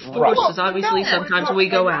security Right. forces, obviously, No, sometimes we're we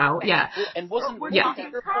go talking out. Yeah. And wasn't We're Yeah. talking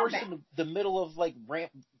Air Force combat. in the middle of like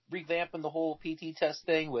revamping the whole PT test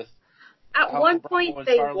thing with At Alpha, one Bravo, point and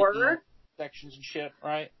they Charlie were. sections and shit,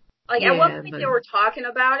 right? Like, at one Yeah, point but- they were talking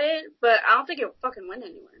about it, but I don't think it fucking went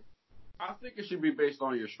anywhere. I think it should be based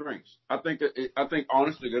on your strengths. I think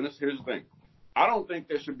honestly, goodness, here's the thing. I don't think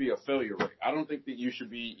there should be a failure rate. I don't think that you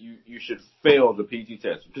should fail the PT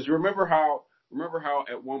test. Because remember how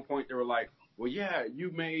at one point they were like, well, yeah,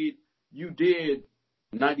 you did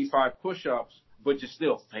 95 push-ups, but you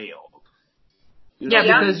still failed. You know Yeah,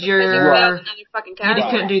 what I mean? because you you're, failed in any fucking you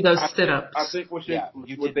just couldn't do those I think- sit-ups. I think what You what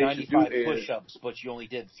did they should do 95 is push-ups, but you only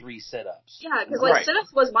did 3 sit-ups. Yeah, because like Right.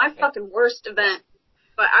 sit-ups was my fucking worst event,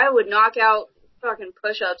 but I would knock out fucking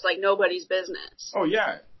push-ups like nobody's business. oh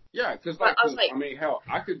yeah. Yeah, because But I was like- I mean, hell,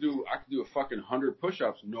 I could do a fucking 100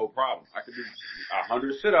 push-ups, no problem. I could do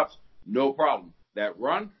 100 sit-ups, no problem. That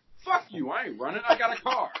run, fuck you, I ain't running. I got a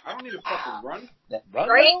car. I don't need a fucking run. That run,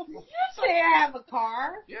 Right? though? You say I have a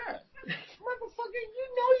car. Yeah, Motherfucker, you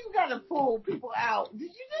know you gotta pull people out. Did you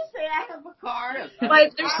just say I have a car? Yes.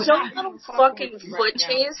 Like, there's I'm so not little even fucking fucking with you foot right now.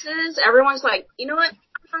 chases. Everyone's like, you know what?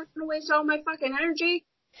 I'm not gonna waste all my fucking energy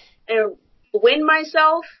and win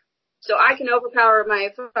myself so I can overpower my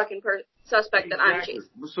fucking suspect that I'm exactly. chasing.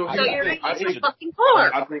 So So here's you're the thing. gonna I use my think fucking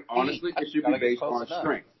car. I think honestly it should Gotta be get based close on enough.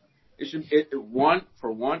 strength. It should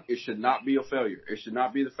it should not be a failure. It should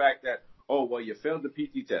not be the fact that, oh well, you failed the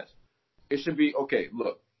PT test. It should be, okay,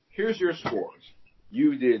 look, here's your scores.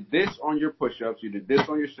 You did this on your push-ups, you did this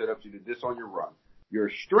on your sit-ups, you did this on your run. Your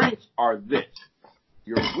strengths are this.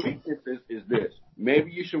 Your weaknesses is this.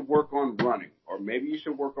 Maybe you should work on running, or maybe you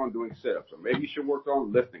should work on doing sit-ups, or maybe you should work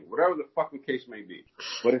on lifting, whatever the fucking case may be.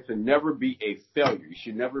 But it should never be a failure. You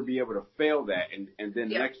should never be able to fail that, and then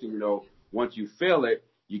Yeah. next thing you know, once you fail it,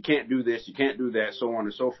 you can't do this, you can't do that, so on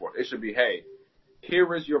and so forth. It should be, hey,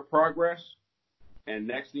 here is your progress, and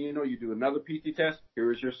next thing you know, you do another PT test,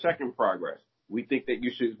 here is your second progress. we think that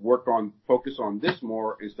you should focus on this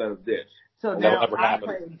more instead of this. So now I'm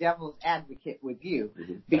playing devil's advocate with you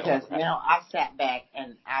because now I've sat back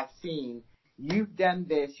and I've seen you've done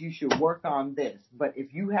this, you should work on this. But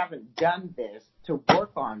if you haven't done this to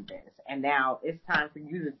work on this, and now it's time for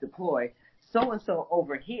you to deploy so-and-so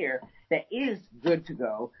over here that is good to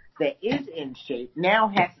go, that is in shape, now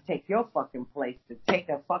has to take your fucking place to take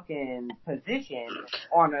a fucking position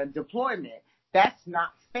on a deployment. That's not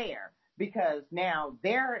fair because now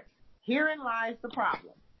herein lies the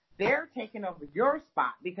problem. They're taking over your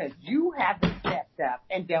spot because you haven't stepped up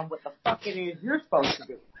and done what the fuck it is you're supposed to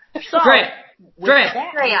do. So,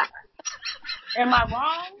 am I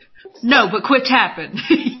wrong? No, but quit tapping.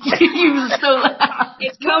 You were so loud.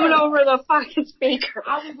 It's coming over the fucking speaker.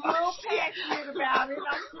 I was a little passionate about it.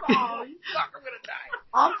 I'm sorry. I'm gonna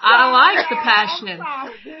die. I like the passion.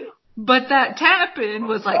 But that tapping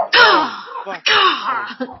was like, girl,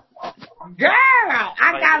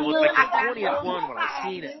 I got a little. I got the 20th one when I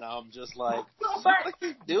seen it, and I'm just like, what are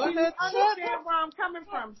you doing that shit? Understand where I'm coming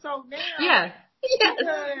from. So now,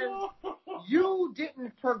 because you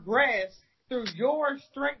didn't progress through your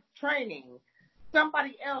strength training,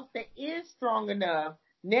 somebody else that is strong enough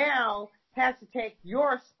now has to take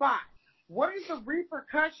your spot. What are the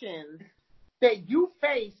repercussions that you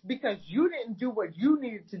face because you didn't do what you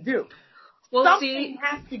needed to do? Well, something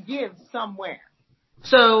has to give somewhere.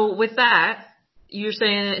 So with that, you're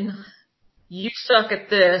saying you suck at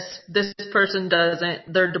this person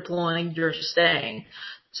doesn't, they're deploying, you're staying.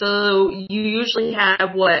 So you usually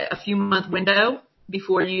have, a few month window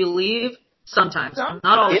before you leave? Sometimes. Not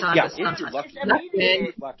all the time, but sometimes.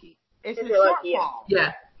 It's lucky. It's a shortfall.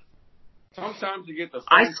 Yeah. Sometimes you get the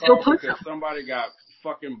phone call because somebody got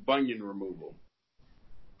fucking bunion removal.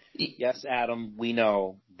 Yes, Adam, we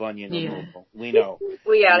know. Bunion removal. We know.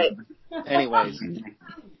 We got it. Anyways.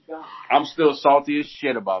 I'm still salty as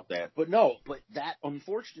shit about that. But that,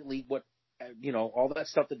 unfortunately, all that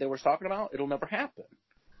stuff that they were talking about, it'll never happen.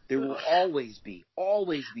 There will always be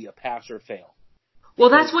a pass or fail. Well,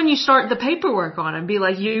 that's when you start the paperwork on it. Be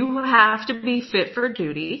like, you have to be fit for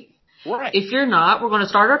duty. Right. If you're not, we're going to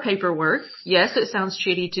start our paperwork. Yes, it sounds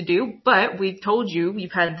shitty to do, but we've told you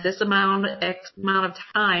you've had this X amount of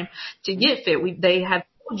time to get fit. They have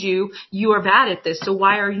told you you are bad at this, so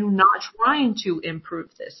why are you not trying to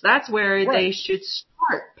improve this? That's where they should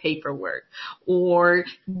start paperwork or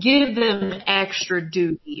give them extra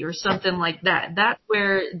duty or something like that. That's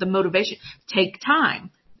where the motivation. Take time.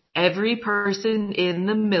 Every person in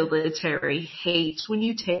the military hates when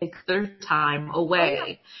you take their time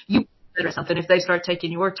away. You consider something if they start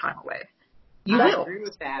taking your time away. You will. I agree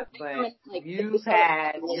with that, but you've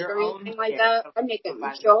had your own thing like that. I make them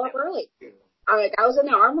show up early. I was in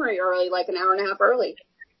the armory early, like an hour and a half early.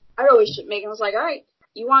 I always make them. I was like, all right,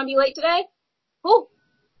 you want to be late today? Cool.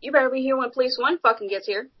 You better be here when Police 1 fucking gets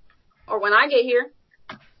here, or when I get here.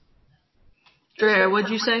 Drea,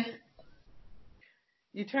 what'd you say?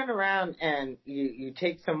 You turn around and you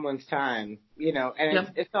take someone's time,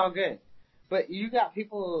 and it's all good. But you got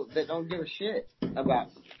people that don't give a shit about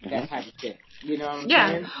that type of shit. You know what I'm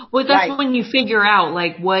saying? Well, that's when you figure out,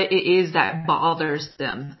 what it is that bothers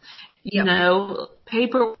them. You know,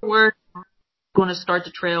 paperwork going to start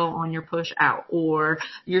to trail on your push out or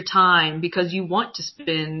your time because you want to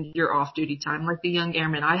spend your off-duty time like the young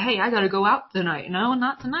airman. I got to go out tonight. No,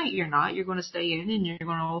 not tonight. You're not. You're going to stay in and you're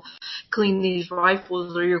going to clean these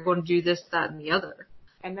rifles or you're going to do this, that, and the other.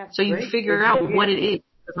 And that's so you figure out what it is.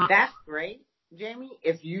 That's great, Jamie,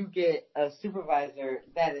 if you get a supervisor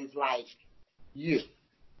that is like you.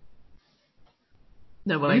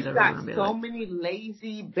 Nobody's You've ever got be so like. many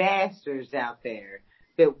lazy bastards out there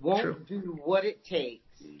that won't do what it takes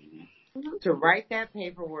to write that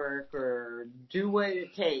paperwork or do what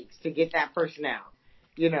it takes to get that person out,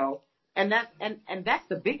 and that's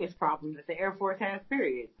the biggest problem that the Air Force has,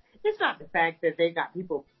 period. It's not the fact that they got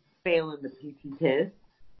people failing the PT test.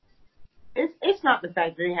 It's not the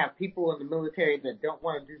fact that they have people in the military that don't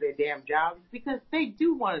want to do their damn jobs, because they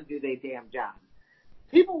do want to do their damn jobs.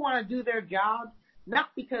 People want to do their jobs not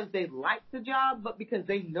because they like the job, but because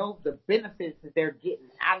they know the benefits that they're getting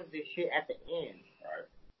out of this shit at the end. Right.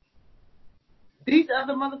 These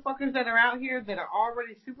other motherfuckers that are out here that are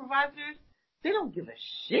already supervisors, they don't give a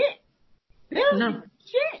shit. They don't give a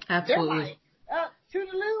shit. Absolutely. They're like,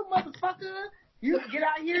 toodaloo, motherfucker. You can get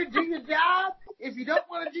out here, do your job. If you don't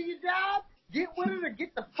want to do your job, get with it or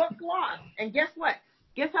get the fuck lost. And guess what?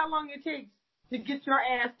 Guess how long it takes to get your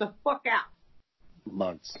ass the fuck out?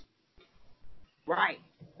 Months. Right.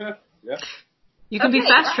 Yeah. You can be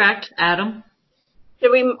fast-tracked, Adam.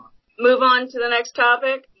 Should we move on to the next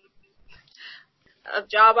topic of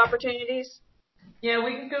job opportunities? Yeah,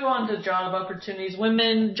 we can go on to job opportunities.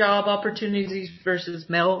 Women job opportunities versus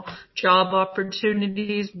male job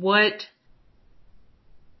opportunities. What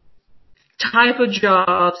type of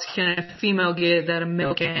jobs can a female get that a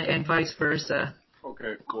male can't, and vice versa?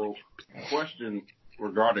 Okay, well, question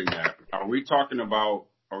regarding that. Are we talking about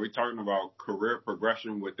career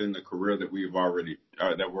progression within the career that we're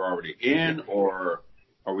already in, or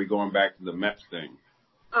are we going back to the MEPS thing?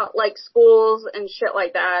 Like schools and shit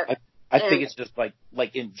like that. I think it's just like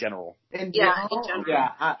in general. In general. Yeah,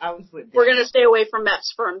 I was with Dan. We're gonna stay away from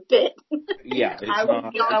MEPS for a bit. Yeah, it's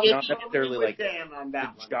not necessarily like on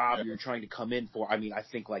that the job you're trying to come in for. I mean, I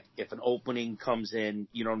think like if an opening comes in,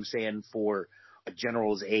 you know what I'm saying, for a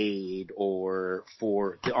general's aide or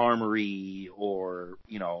for the armory or,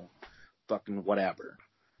 you know, fucking whatever.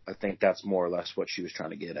 I think that's more or less what she was trying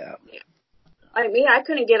to get at. I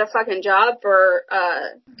couldn't get a fucking job for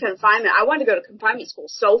confinement. I wanted to go to confinement school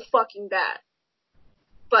so fucking bad.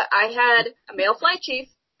 But I had a male flight chief,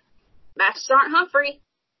 Master Sergeant Humphrey,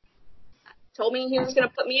 told me he was going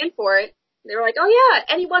to put me in for it. They were like, oh yeah,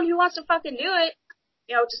 anyone who wants to fucking do it,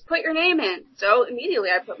 you know, just put your name in. So immediately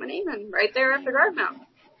I put my name in right there after guard mount.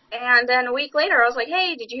 And then a week later I was like,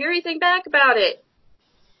 hey, did you hear anything back about it?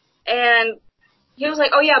 And he was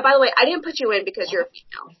like, oh yeah, by the way, I didn't put you in because you're a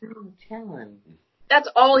female. That's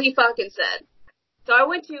all he fucking said. So I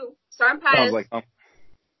went to Sergeant Pius. Sounds like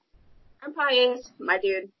Sergeant Pius, my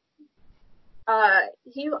dude. I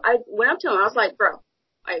went up to him. I was like, bro,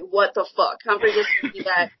 like, what the fuck? Humphrey just told me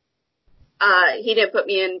that he didn't put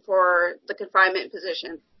me in for the confinement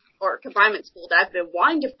position or confinement school that I've been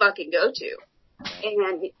wanting to fucking go to.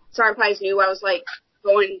 And Sergeant Pius knew I was like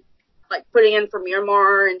going, like putting in for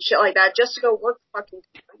Miramar and shit like that just to go work fucking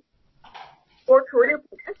for career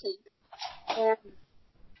progression. And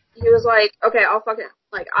he was like, okay, I'll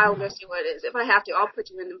go see what it is. If I have to, I'll put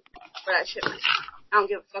you in for that shit. I don't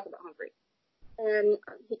give a fuck about Humphrey. And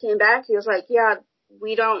he came back, he was like, yeah,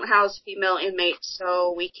 we don't house female inmates,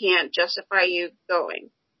 so we can't justify you going.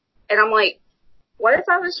 And I'm like, what if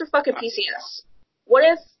I was for fucking PCS? What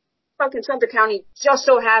if fucking Sumter County just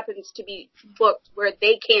so happens to be booked where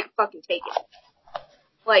they can't fucking take it?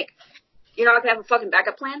 Like, you're not gonna have a fucking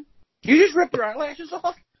backup plan? You just ripped your eyelashes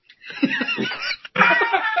off?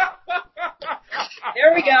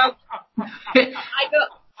 There we go.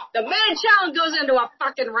 The man child goes into a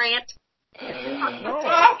fucking rant. No.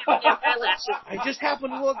 I just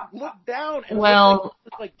happened to look down. And well,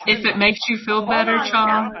 like if it makes you feel better,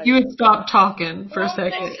 Chom, you would stop talking for a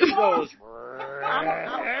second.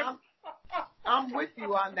 I'm with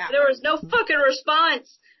you on that. There was no fucking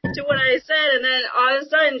response to what I said, and then all of a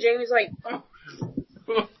sudden, Jamie's like,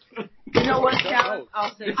 you know what, John?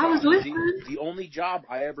 I was listening. The only job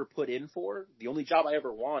I ever put in for, the only job I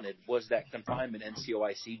ever wanted was that confinement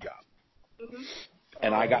NCOIC job. Mm-hmm.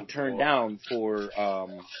 And I got turned down for,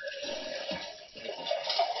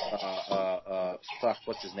 fuck,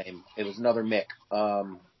 what's his name? It was another Mick.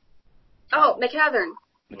 McCathern.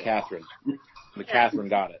 McCathern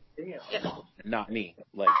got it. Yeah. Not me.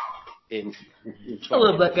 Like, I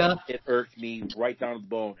love that guy. It irked me right down to the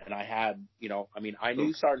bone. And I had, you know, I mean, I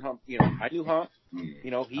knew Sergeant Hump, you know, I knew Hump.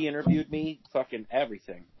 You know, he interviewed me, fucking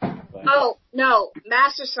everything. But, oh, no.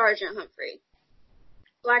 Master Sergeant Humphrey.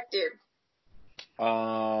 Black dude.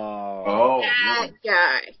 That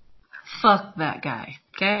guy. Fuck that guy.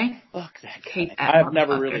 Okay? Fuck that guy. Hate that I've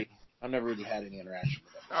never really had any interaction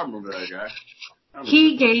with him. I remember that guy.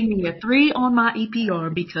 He gave me a 3 on my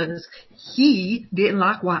EPR because he didn't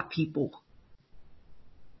like white people.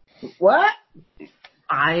 What?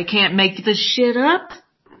 I can't make this shit up.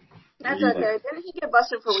 That's okay. Didn't he get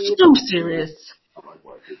busted for weed? So serious.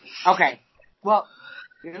 Okay. Well,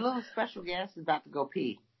 your little special guest is about to go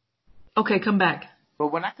pee. Okay, come back.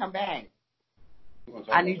 But when I come back,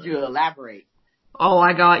 I need you to elaborate. Oh,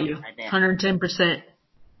 I got you. Right there. 110%.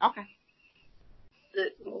 Okay.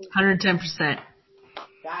 110%.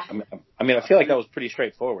 I mean, I feel like that was pretty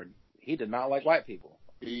straightforward. He did not like white people.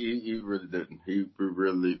 He really didn't. He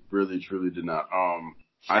really, truly did not.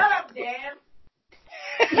 Shut up, Dan.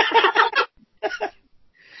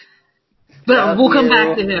 But we'll come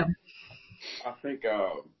back to him. I think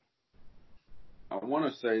I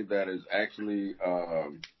want to say that is actually,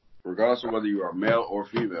 regardless of whether you are male or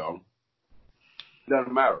female,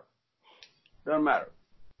 doesn't matter. Doesn't matter.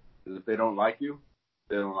 Because if they don't like you,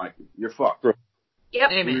 they don't like you. You're fucked. Yep.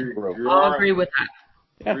 Amen. I'll agree with that.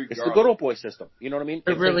 Yeah, it's the good old boy system. You know what I mean?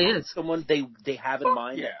 It really is. Someone they have in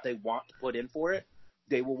mind that they want to put in for it,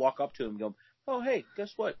 they will walk up to him and go, oh, hey,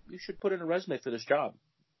 guess what? You should put in a resume for this job.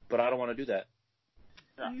 But I don't want to do that.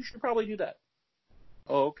 Yeah. You should probably do that.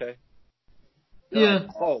 Oh, okay. They're like,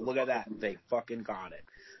 oh, look at that. They fucking got it.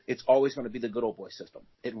 It's always going to be the good old boy system.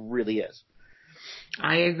 It really is.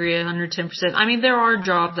 I agree 110%. I mean, there are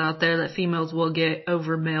jobs out there that females will get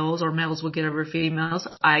over males or males will get over females,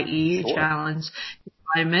 i.e. challenge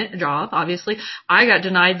employment job. Obviously, I got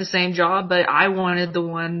denied the same job, but I wanted the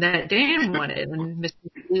one that Dan wanted. And Mr.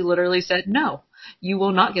 Lee literally said, no, you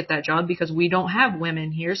will not get that job because we don't have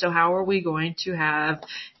women here. So how are we going to have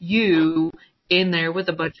you in there with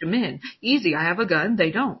a bunch of men? Easy. I have a gun.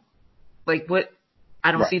 They don't. Like, what?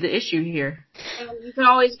 I don't see the issue here. And you can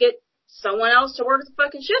always get someone else to work the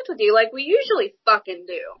fucking shift with you like we usually fucking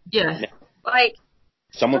do. Yeah. Like,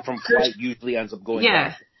 someone from flight usually ends up going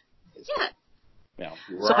back. Yeah.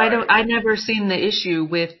 So I never seen the issue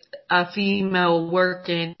with a female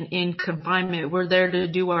working in confinement. We're there to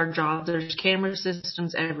do our job. There's camera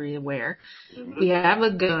systems everywhere. We have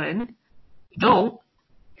a gun.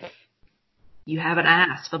 You have an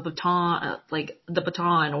ass, a baton, like the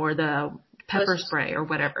baton or the pepper spray or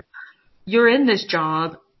whatever. You're in this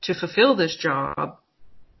job to fulfill this job,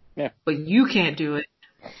 but you can't do it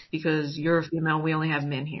because you're a female. We only have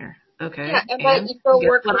men here. Okay. Yeah, but you go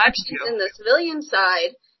work in the civilian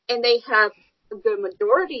side, and they have a good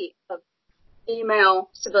majority of female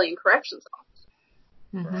civilian corrections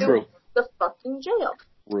officers. True. The fucking jail.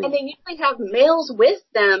 True. And they usually have males with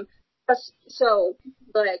them. So,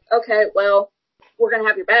 like, okay, well, we're going to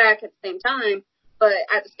have your back at the same time, but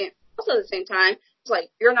at the same time, it's like,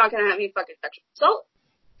 you're not going to have any fucking sexual assault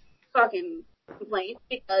fucking complaint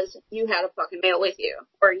because you had a fucking male with you,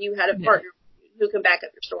 or you had a partner who can back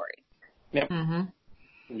up your story. Yep.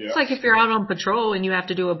 It's like if you're out on patrol and you have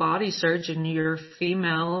to do a body search and you're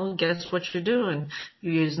female, guess what you're doing?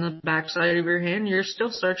 You're using the backside of your hand, you're still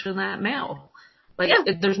searching that male. Like,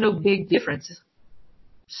 there's no big difference.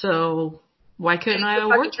 So, why couldn't I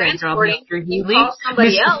work that job, Mr. Healy? You call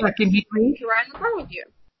somebody else to ride in the car with you.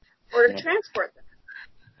 Or to transport them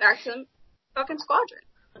back to the fucking squadron.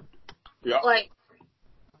 Yeah. Like,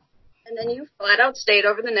 and then you flat out state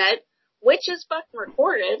over the net, which is fucking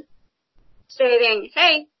recorded, stating,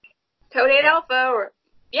 hey, Code 8 Alpha,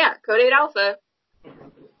 Code 8 Alpha,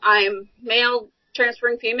 I'm male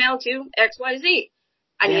transferring female to XYZ.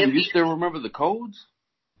 You still remember the codes?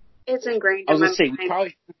 It's ingrained in my mind. I was going to say, we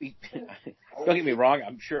probably shouldn't be, don't get me wrong,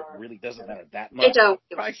 I'm sure it really doesn't matter that much. It don't.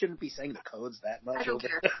 We probably shouldn't be saying the codes that much. I don't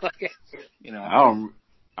care. You know. I don't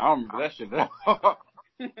remember that shit.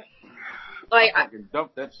 Like, I fucking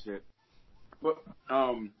dumped that shit. But,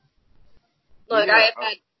 look, I have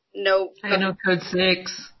had no... I know code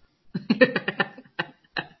 6.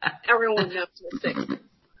 Everyone knows what 6 is.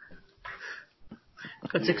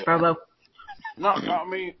 Code 6 Bravo. No, I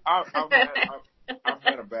mean, I've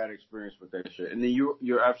had a bad experience with that shit. And then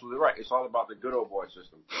you're absolutely right. It's all about the good old boy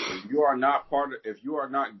system. If you are not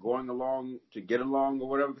going along to get along or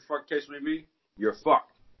whatever the fuck case may be, you're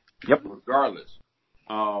fucked. Yep. Regardless.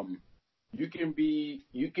 You can be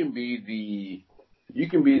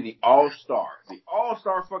the all-star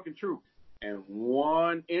fucking troop, and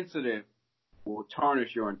one incident will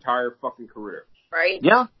tarnish your entire fucking career. Right?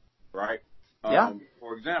 Yeah. Right?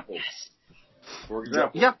 For example,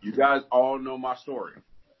 you guys all know my story.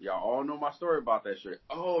 Y'all all know my story about that shit.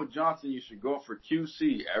 Oh, Johnson, you should go for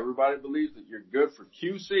QC. Everybody believes that you're good for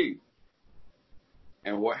QC.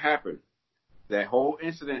 And what happened? That whole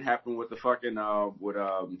incident happened with the fucking,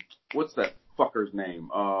 what's that fucker's name?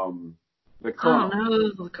 The colonel. Oh,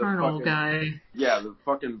 no, the colonel guy. Yeah, the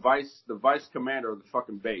vice commander of the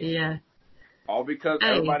fucking base. Yeah. All because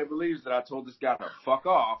everybody believes that I told this guy to fuck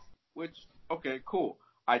off, which, okay, cool.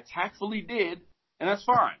 I tactfully did, and that's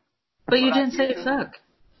fine. But you didn't say fuck.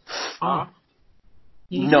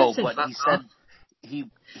 No, but he said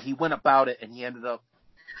he went about it and he ended up.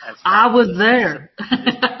 I was there.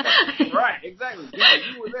 Right, exactly. Yeah,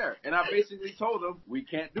 you were there. And I basically told him, we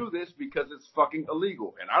can't do this because it's fucking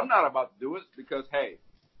illegal. And I'm not about to do it because, hey,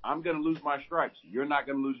 I'm going to lose my stripes. You're not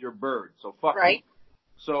going to lose your bird. So fuck me.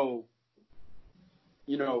 So,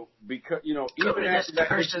 even after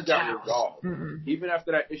that issue got resolved, even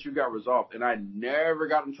after that issue got resolved, and I never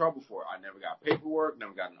got in trouble for it. I never got paperwork,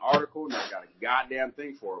 never got an article, never got a goddamn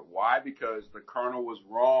thing for it. Why? Because the colonel was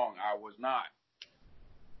wrong. I was not.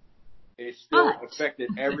 It still affected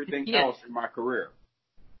everything else in my career.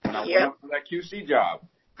 When I went up for that QC job,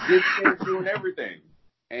 did things doing everything.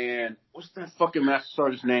 And what's that fucking master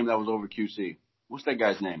sergeant's name that was over QC? What's that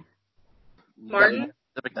guy's name? Martin?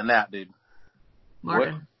 Specific than that, dude.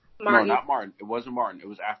 Martin. What? No, not Martin. It wasn't Martin. It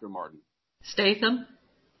was after Martin. Statham?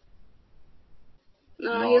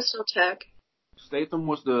 No, he was still tech. Statham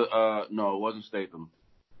was no, it wasn't Statham.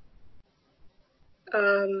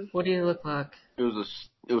 What do you look like? It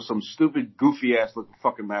was some stupid, goofy ass looking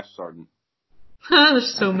fucking Master Sergeant.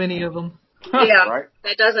 There's so many of them. Yeah, Right?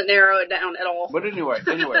 that doesn't narrow it down at all. But anyway,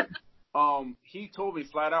 he told me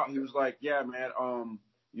flat out. He was like, "Yeah, man. I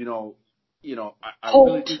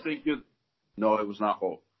really do think you." No, it was not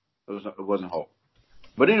Holt. It wasn't Holt.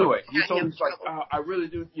 But anyway, he told me, he's like, "I really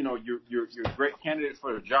do. You're a great candidate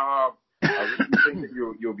for the job. I really do think that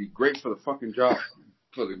you'll be great for the fucking job.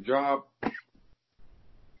 For the job."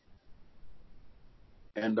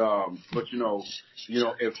 And but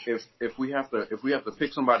if we have to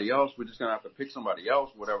pick somebody else, we're just gonna have to pick somebody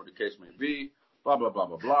else, whatever the case may be. Blah blah blah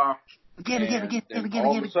blah blah. Again.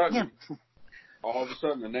 All of a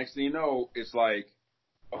sudden, the next thing you know, it's like,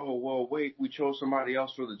 oh well, wait, we chose somebody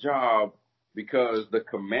else for the job because the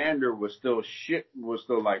commander was still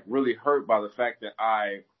like really hurt by the fact that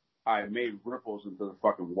I made ripples into the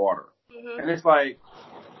fucking water, and it's like,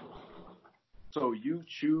 so you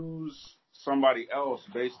choose somebody else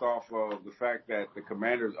based off of the fact that the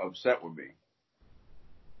commander's upset with me.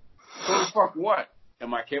 So the fuck what?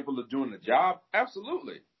 Am I capable of doing the job?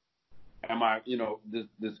 Absolutely. Am I,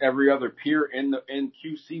 does every other peer in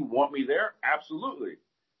QC want me there? Absolutely.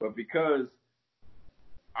 But because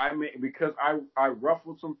I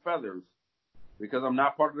ruffled some feathers, because I'm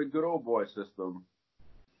not part of the good old boy system,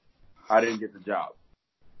 I didn't get the job.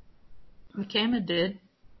 McCammon did.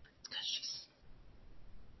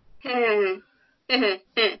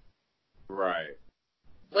 Right.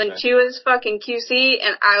 When she was fucking QC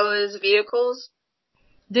and I was vehicles.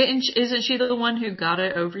 Isn't she the one who got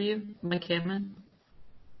it over you, McCammon?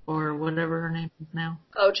 Or whatever her name is now.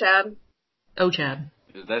 Ochab.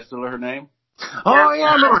 Is that still her name? Oh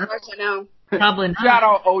yeah, I know. Probably not. Shout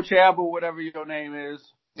out Ochab or whatever your name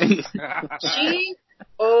is. My god.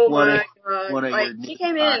 Like, she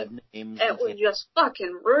came in and it was just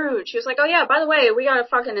fucking rude. She was like, oh yeah, by the way, we got a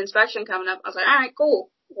fucking inspection coming up. I was like, alright, cool.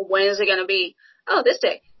 Well, when is it gonna be? Oh, this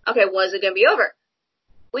day. Okay, when is it gonna be over?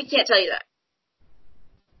 We can't tell you that.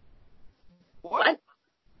 What?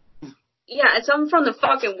 Yeah, and someone from the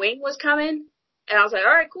fucking wing was coming, and I was like,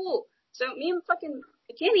 alright, cool. So me and fucking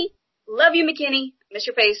McKinney, love you McKinney, miss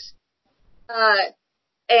your face.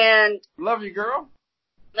 And love you, girl.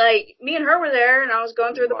 Like, me and her were there, and I was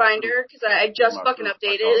going through the binder, because I just fucking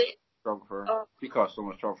updated it. She caused so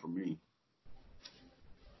much trouble for me.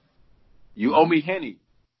 You owe me Henny.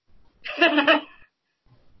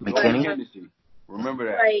 McKinney? Remember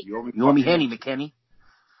that. Right. You owe me Henny, McKinney.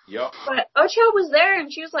 Yep. But Ocho was there,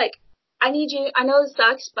 and she was like, I need you, I know this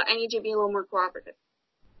sucks, but I need you to be a little more cooperative.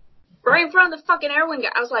 Right in front of the fucking airwing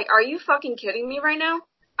guy. I was like, are you fucking kidding me right now?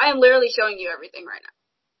 I am literally showing you everything right now.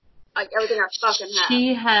 Like, everything I fucking have.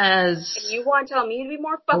 She has... And you want to tell me to be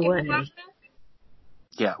more fucking cooperative?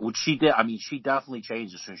 Yeah, which she did. I mean, she definitely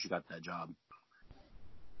changed as soon as she got that job.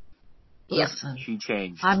 Listen, she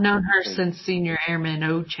changed. I've known her since Senior Airman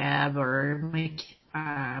Ochab or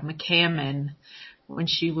McCammon when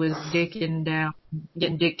she was getting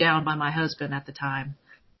dicked down by my husband at the time.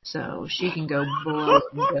 So she can go below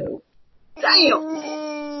and go. Damn!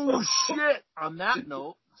 Oh, shit! On that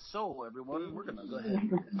note, so everyone, we're gonna go ahead.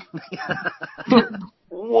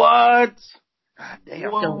 What? God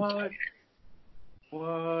damn.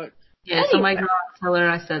 What? Yeah, somebody go tell her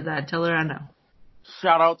I said that. Tell her I know.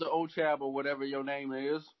 Shout out to Ochab or whatever your name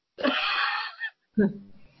is.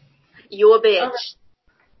 You a bitch. Okay.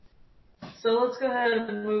 So let's go ahead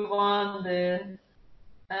and move on then.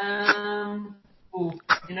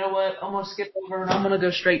 You know what? I'm going to skip over and I'm going to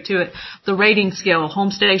go straight to it. The rating scale,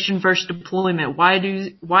 home station versus deployment. Why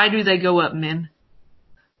do they go up, men?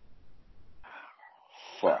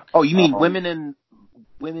 Fuck. Oh, you mean women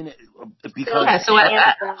because yeah, so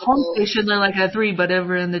at home station they're like a 3, but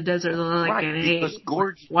over in the desert they're like an 8.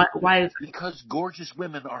 Why is because gorgeous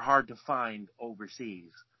women are hard to find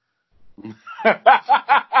overseas. But yeah,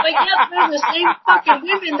 they're the same fucking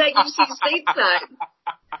women that you see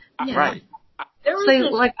stateside. Yeah. Right.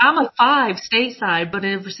 Like I'm a 5 stateside, but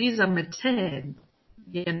overseas I'm a 10.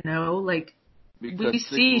 You know, like because we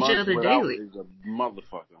see each other daily. Is a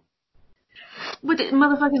motherfucker. But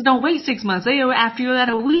motherfuckers don't wait 6 months. They go after you at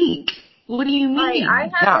a week. What do you mean?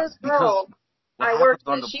 Like, I had this girl I worked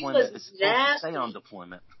with, she was nasty. Stay on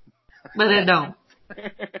deployment. But it don't.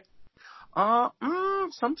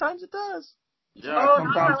 Sometimes it does. Yeah,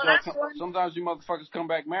 sometimes you motherfuckers come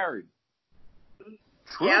back married.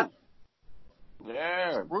 True. Yeah.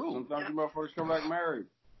 Yeah. True. Sometimes you motherfuckers come back married.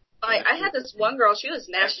 Like, I had this one girl, she was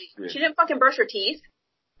nasty. She didn't fucking brush her teeth.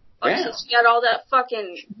 Like, Damn. she had all that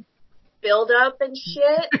fucking build up and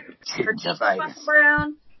shit. Her teeth were fucking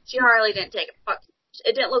brown. She hardly didn't take a fucking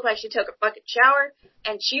It didn't look like she took a fucking shower,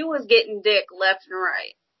 and she was getting dick left and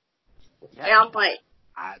right. Yeah. And I'm like,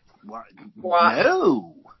 what?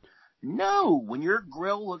 No. When your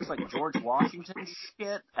grill looks like George Washington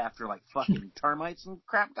shit after like fucking termites and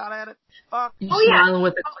crap got at it, fuck. You Oh, yeah. smiling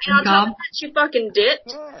with a And on top cob? of that, she fucking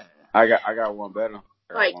dipped. Yeah. I got one better.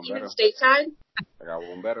 Like, even stateside. I got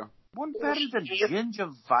one better. One better than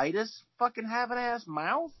gingivitis fucking having ass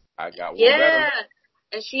mouth? I got one Yeah. better.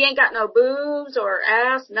 And she ain't got no boobs or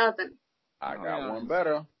ass, nothing. I got one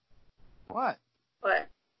better. What? But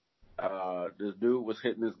This dude was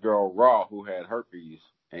hitting this girl raw who had herpes,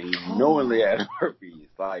 and he knowingly had herpes.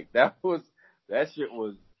 Like that shit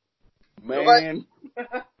was, man.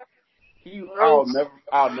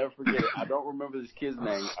 I'll never forget it. I don't remember this kid's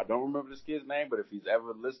name. But if he's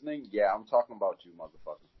ever listening, yeah, I'm talking about you,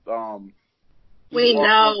 motherfuckers. we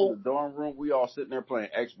know. To the dorm room, we all sitting there playing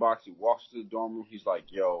Xbox. He walks to the dorm room. He's like,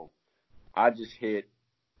 "Yo, I just hit.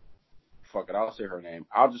 Fuck it, I'll say her name.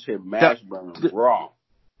 I'll just hit Mashburn raw."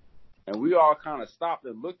 And we all kind of stopped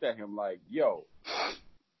and looked at him like, "Yo,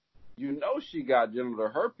 you know she got genital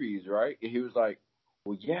herpes, right?" And he was like,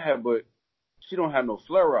 "Well, yeah, but she don't have no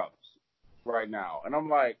flare-ups right now." And I'm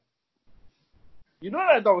like, "You know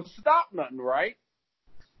that don't stop nothing, right?"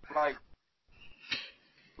 Like.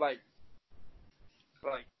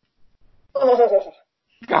 Oh.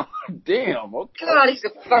 God damn, okay. God, he's a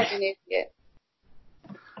fucking idiot.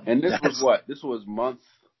 And this was what? This was month,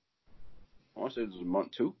 I want to say this was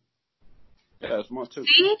month 2. Yeah, it's month 2.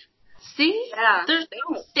 See? Yeah. There's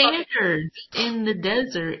no standards in the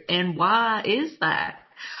desert, and why is that?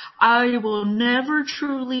 I will never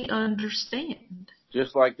truly understand.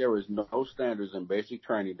 Just like there was no standards in basic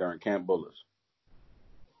training during Camp Bullets.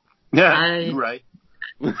 Yeah, you're right.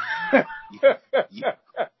 You're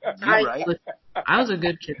right. I was a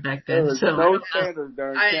good kid back then, There was so no standards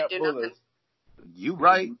during Camp Bullets. You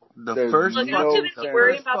right. There's There's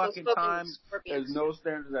no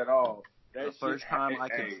standards at all. The first time I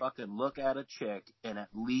could fucking look at a chick in at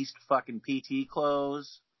least fucking PT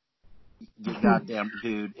clothes, you goddamn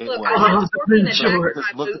dude, it Look, was.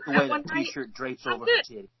 Look at the way that t-shirt drapes over her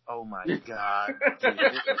titty. Oh my god, dude.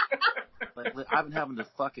 I've been having to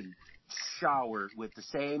fucking shower with the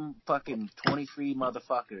same fucking 23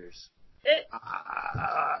 motherfuckers.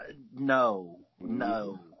 No.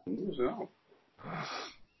 That's so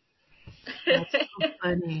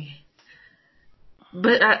funny.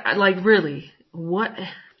 But I like really, what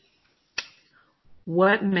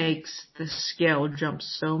makes the scale jump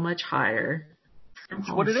so much higher from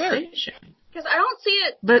what it is? Because I don't see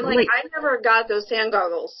it. But like I never got those sand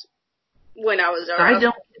goggles when I was around. I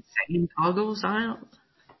don't get sand goggles. I don't.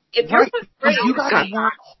 If you're you guys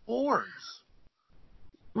weren't whores.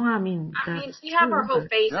 Well, I mean, we have our whole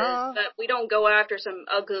faces, but we don't go after some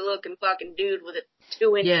ugly-looking fucking dude with a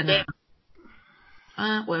 2-inch dick.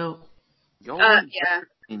 No. Well. Yeah.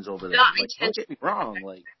 Over there. Not like, don't get me wrong,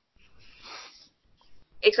 like.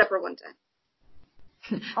 Except for one time.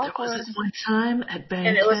 There was this one time at Bangkok.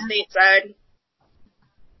 And it was stateside.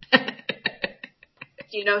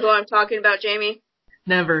 Do you know who I'm talking about, Jamie?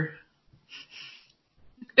 Never.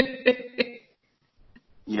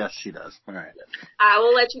 Yes, she does. All right. I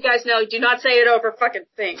will let you guys know. Do not say it over fucking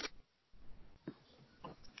thing.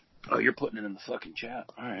 Oh, you're putting it in the fucking chat.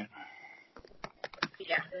 All right.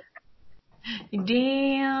 Yeah.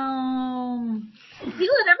 Damn. He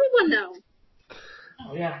let everyone know.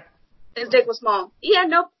 Oh, yeah. His dick was small. Yeah,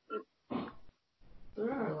 nope.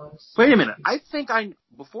 Wait a minute. I think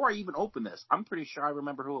before I even open this, I'm pretty sure I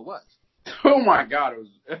remember who it was. Oh my god, it was.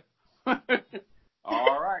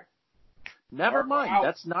 All right. Never mind.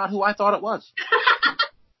 That's not who I thought it was.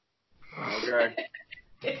 Okay.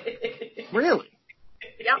 Really?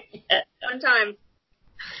 Yep. One time.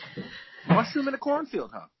 Mushroom in a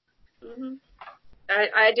cornfield, huh? Mhm.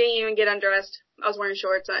 I didn't even get undressed. I was wearing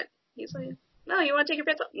shorts. He's like, "No, you want to take your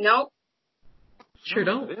pants off?" No. Sure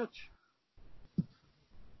don't. Bitch.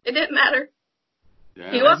 It didn't matter.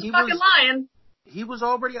 Yeah. He wasn't fucking lying. He was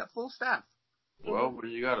already at full staff. Well, when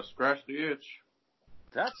you gotta scratch the itch.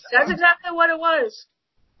 That's exactly what it was.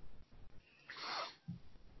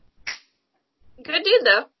 Good dude,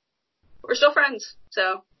 though. We're still friends,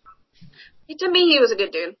 so. To me, he was a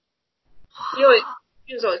good dude. He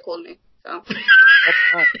was always cool to me, so.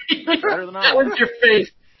 Better than I am. That was your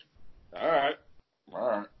face. Alright.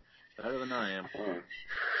 Better than I am.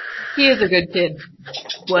 He is a good kid.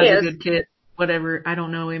 Was a good kid. Whatever. I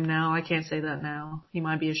don't know him now. I can't say that now. He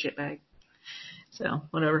might be a shitbag. So,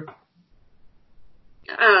 whatever.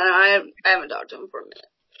 I don't know. I haven't talked to him for a minute.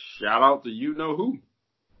 Shout out to you know who.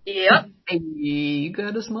 Yep. Hey, you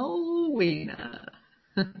got a small wiener.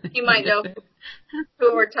 You might know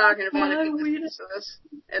who we're talking about if you listen to this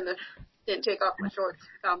and the didn't take off my shorts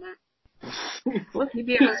comment.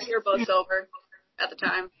 Because you're both sober at the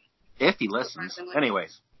time. If he listens.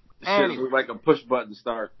 Anyways. Shit look like a push button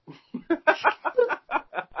start.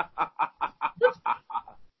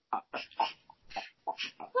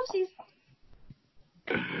 Whoopsies.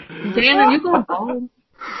 Dan, are you going bald?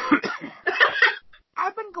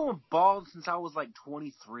 I've been going bald since I was like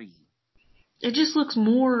 23. It just looks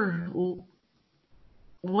more.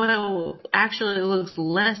 Well, actually, it looks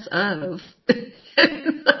less of. Because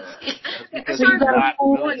he's not in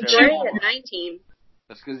the military Jerry anymore. at 19.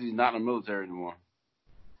 That's because he's not in the military anymore.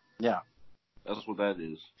 Yeah. That's what that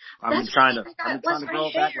is. I've been trying to grow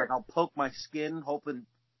it back. Hair. Like I'll poke my skin, hoping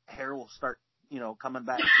hair will start, coming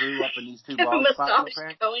back through up in these two Have a bald spots.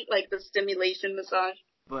 massage going, like the stimulation massage.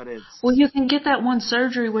 But it's Well, you can get that one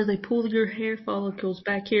surgery where they pull your hair follicles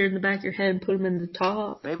back here in the back of your head and put them in the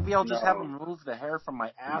top. maybe I'll just have them remove the hair from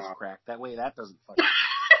my ass crack. That way, that doesn't fucking.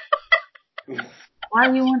 Why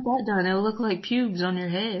do you want that done? It'll look like pubes on your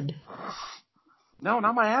head. No,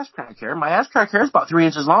 not my ass crack hair. My ass crack hair is about 3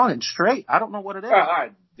 inches long and straight. I don't know what it is.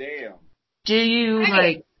 God damn. Do you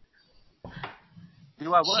like?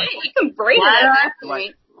 Do I what? Shit, you can braid it at that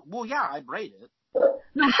point. Well, yeah, I braid it.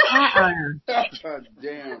 No, flat iron. God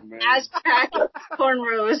damn, man. As crack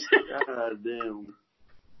cornrows. God damn.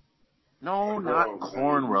 No, not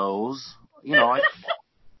cornrows.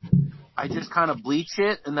 I just kind of bleach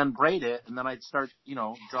it and then braid it, and then I'd start,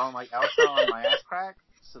 drawing like outro on my ass crack,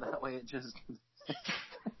 so that way it just.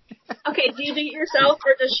 Okay, do you do it yourself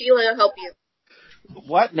or does Sheila help you?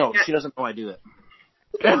 What? No, she doesn't know I do it.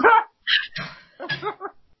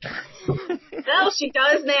 Well, she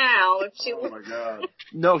does now. If she Oh my god.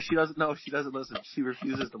 No, she doesn't know. She doesn't listen. She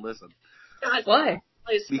refuses to listen. God, Why?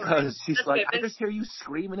 please, Because she's that's like, okay, I just hear you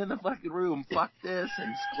screaming in the fucking room, fuck this,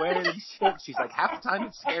 and swearing and shit. She's like, half the time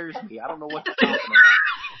it scares me. I don't know what you're talking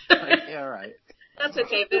about. Like, yeah, alright. That's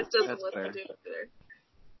okay. Vince doesn't That's listen fair. to it either.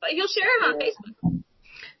 But you'll share it on Facebook.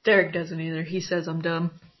 Derek doesn't either. He says I'm dumb.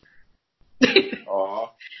 Aw.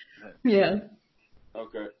 Yeah.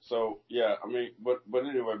 Okay, so yeah, but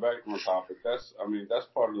anyway, back to my topic. That's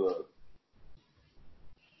part of the.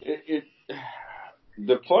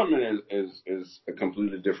 Deployment is a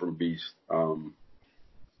completely different beast. Most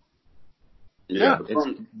You're people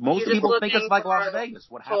just think it's looking like for Las a Vegas.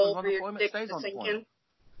 What happens hole on for your deployment dick stays to on sink deployment.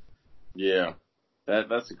 Yeah,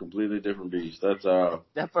 that's a completely different beast. That's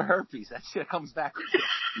That for herpes, that shit comes back.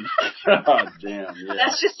 God damn, yeah.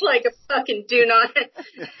 That's just like a fucking do not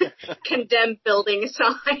condemn building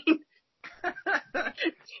sign.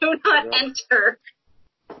 Do not enter.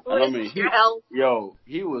 And I mean,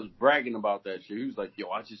 he was bragging about that shit. He was like, yo,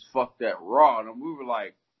 I just fucked that raw. And we were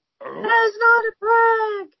like, That's not a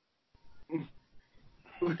brag.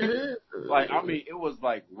 like, I mean, it was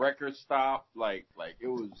like record stop. Like it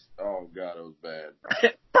was, oh God, it was bad.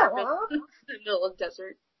 In the middle of the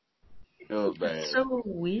desert. It was bad. It's so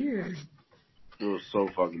weird. It was so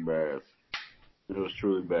fucking bad. It was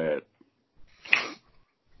truly bad.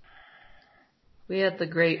 We had the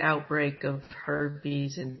great outbreak of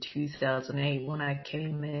herpes in 2008 when I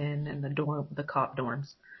came in the cop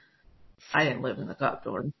dorms. I didn't live in the cop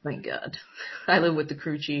dorms, thank God. I lived with the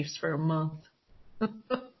crew chiefs for a month.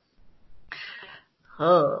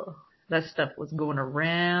 Oh, that stuff was going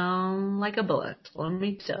around like a blunt, let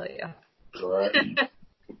me tell you. Right.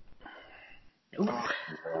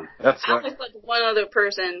 That's I was like one other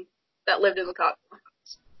person that lived in the cop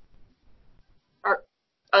dorms. Or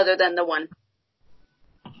other than the one.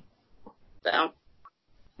 So,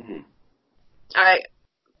 I,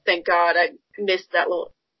 thank God I missed that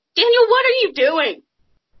little, Daniel, what are you doing?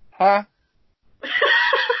 Huh?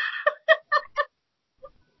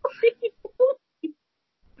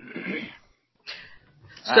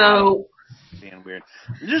 So, Being weird.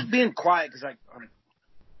 Just being quiet because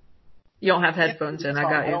you don't have headphones in, I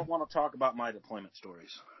got I you. don't want to talk about my deployment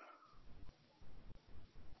stories.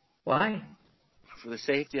 Why? For the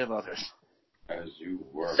safety of others. As you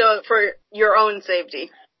were. So, for your own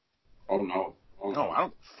safety. Oh no. Oh No, I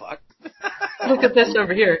don't fuck. Look at this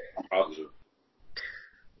over here. I'm positive.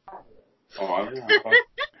 Oh, I don't know.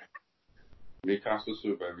 Me Casa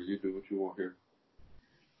Soup, baby. You do what you want here.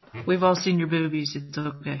 We've all seen your boobies, it's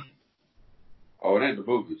okay. Oh, it ain't the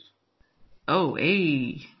boobies. Oh,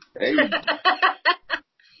 hey. Hey.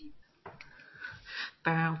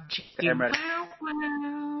 Bow, chicky, wow,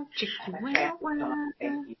 wow, chicky, wow, wow.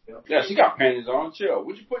 Yeah, she got panties on. Chill.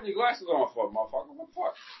 What you putting your glasses on for, motherfucker? What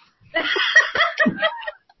the fuck?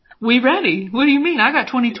 We ready. What do you mean? I got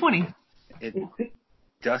 20/20.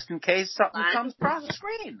 just in case something comes across the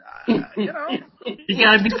screen. You know. You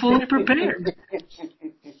gotta be fully prepared.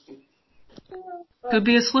 Could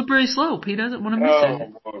be a slippery slope. He doesn't want to miss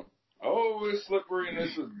it. Boy. Oh, it's slippery and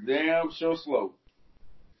it's a damn sure slope.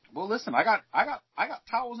 Well, listen, I got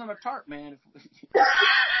towels and a tarp, man.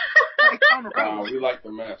 We like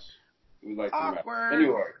the mess. We like the mess. Awkward.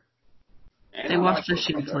 Anyway. They wash their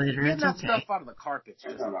sheets later. Getting It's that okay. stuff out of the carpets.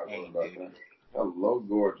 I'm not worried about that. Hello,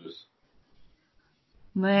 gorgeous.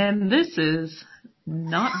 Man, this is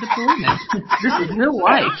not deployment. This is real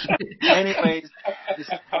life. Anyways, this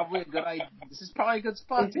is probably a good idea. This is probably a good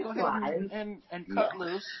spot to go ahead and cut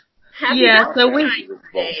loose. Happy Valentine's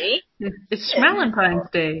Day. It's Valentine's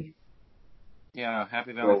Day. Yeah,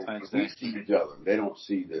 happy Valentine's Day. We see each other. They don't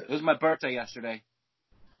see this. It was my birthday yesterday.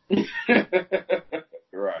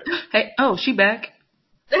 Right. Hey, oh, she back.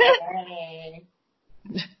 Hey.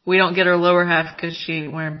 We don't get her lower half because she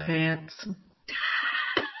ain't wearing pants.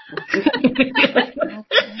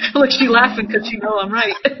 Look, she laughing because she know I'm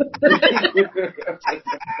right.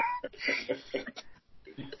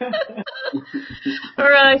 All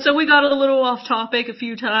right, so we got a little off topic a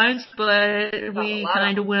few times, but we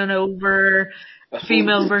kind of went over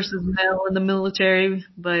female versus male in the military,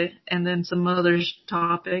 and then some other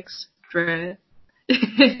topics, Dre,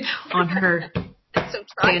 on her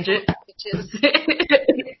tangent.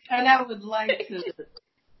 And I would like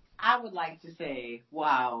to say,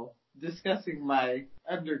 wow, discussing my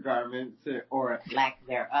undergarments or lack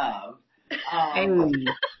thereof.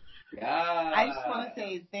 I just want to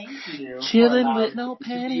say thank you. Chilling with no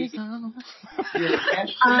panties on. Your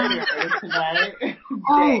guest speaker tonight.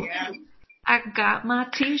 Oh, I got my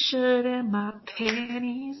t-shirt and my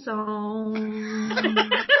panties on.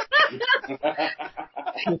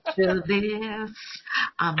 Picture this,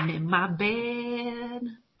 I'm in my bed,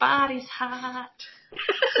 body's hot,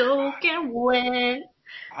 soaking wet.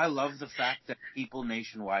 I love the fact that people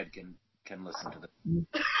nationwide can listen to this.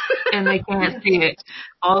 And they can't see it.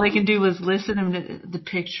 All they can do is listen and the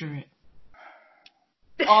picture it.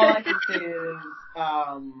 All I can say is,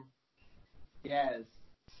 yes.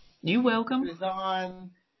 You welcome. It's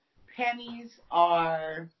on. Pennies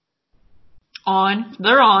are on.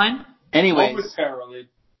 They're on. Anyways. Momentarily.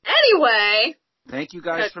 Anyway. Thank you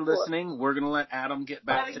guys for listening. We're going to let Adam get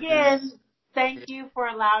back but to again, this. Thank you for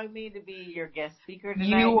allowing me to be your guest speaker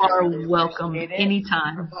tonight. You are welcome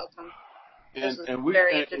anytime. Welcome. And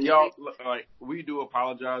y'all, like, we do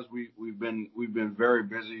apologize. We've been very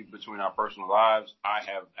busy between our personal lives. I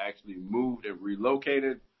have actually moved and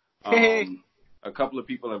relocated. A couple of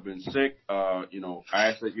people have been sick. I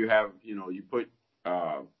ask that you have, you put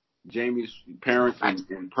Jamie's parents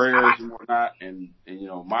in prayers and whatnot, and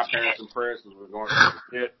my parents in prayers because we're going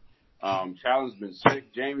through shit. Charlie's been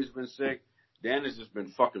sick. Jamie's been sick. Dan has just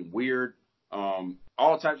been fucking weird. All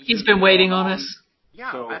types of. He's been waiting on us.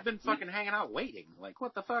 Yeah, so, I've been fucking hanging out waiting. Like,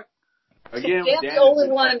 what the fuck? Again, Dan's the only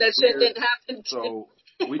one that shit didn't happen to. So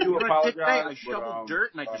we do apologize. I shoveled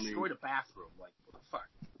dirt and I destroyed a bathroom. Like, what the fuck?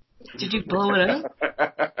 Did you blow it up?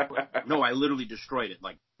 No, I literally destroyed it.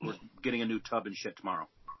 Like, we're getting a new tub and shit tomorrow.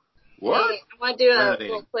 What? Hey, I want to do a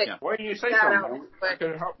real quick. Yeah. Why didn't you say something? I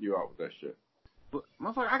could have helped you out with that shit. But,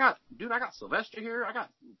 motherfucker, I got Sylvester here. I got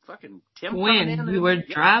fucking Tim. When? You were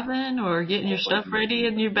driving or getting your stuff ready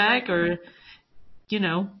in your back or,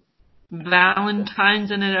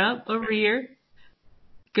 Valentine's-ing it up over here?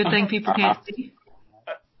 Good thing people can't see.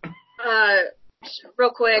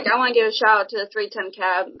 Real quick, I want to give a shout out to the 310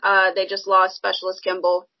 Cab. They just lost Specialist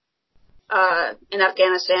Kimball in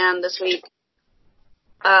Afghanistan this week.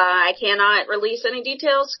 I cannot release any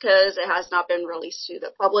details because it has not been released to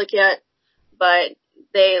the public yet. But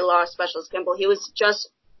they lost Specialist Kimball. He just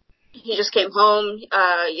came home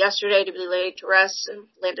yesterday to be laid to rest and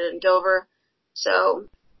landed in Dover. So,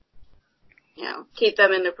 keep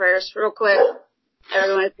them in their prayers real quick.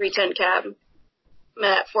 Everyone at 310 Cab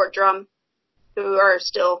at Fort Drum who are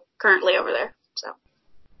still currently over there. So.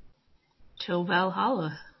 Till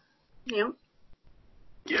Valhalla. Yeah.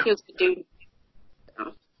 Yeah. He was a dude.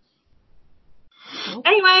 So.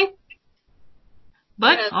 Anyway.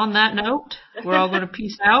 But on that note, we're all going to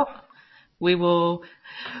peace out. We will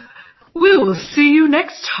see you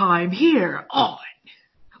next time here on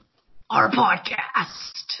our podcast.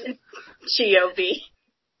 GOB.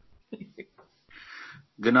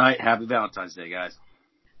 Good night. Happy Valentine's Day, guys.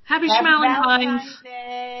 Happy Valentine's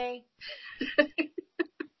Day.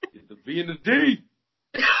 Get the V and the D.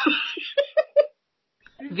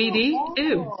 VD? Ew.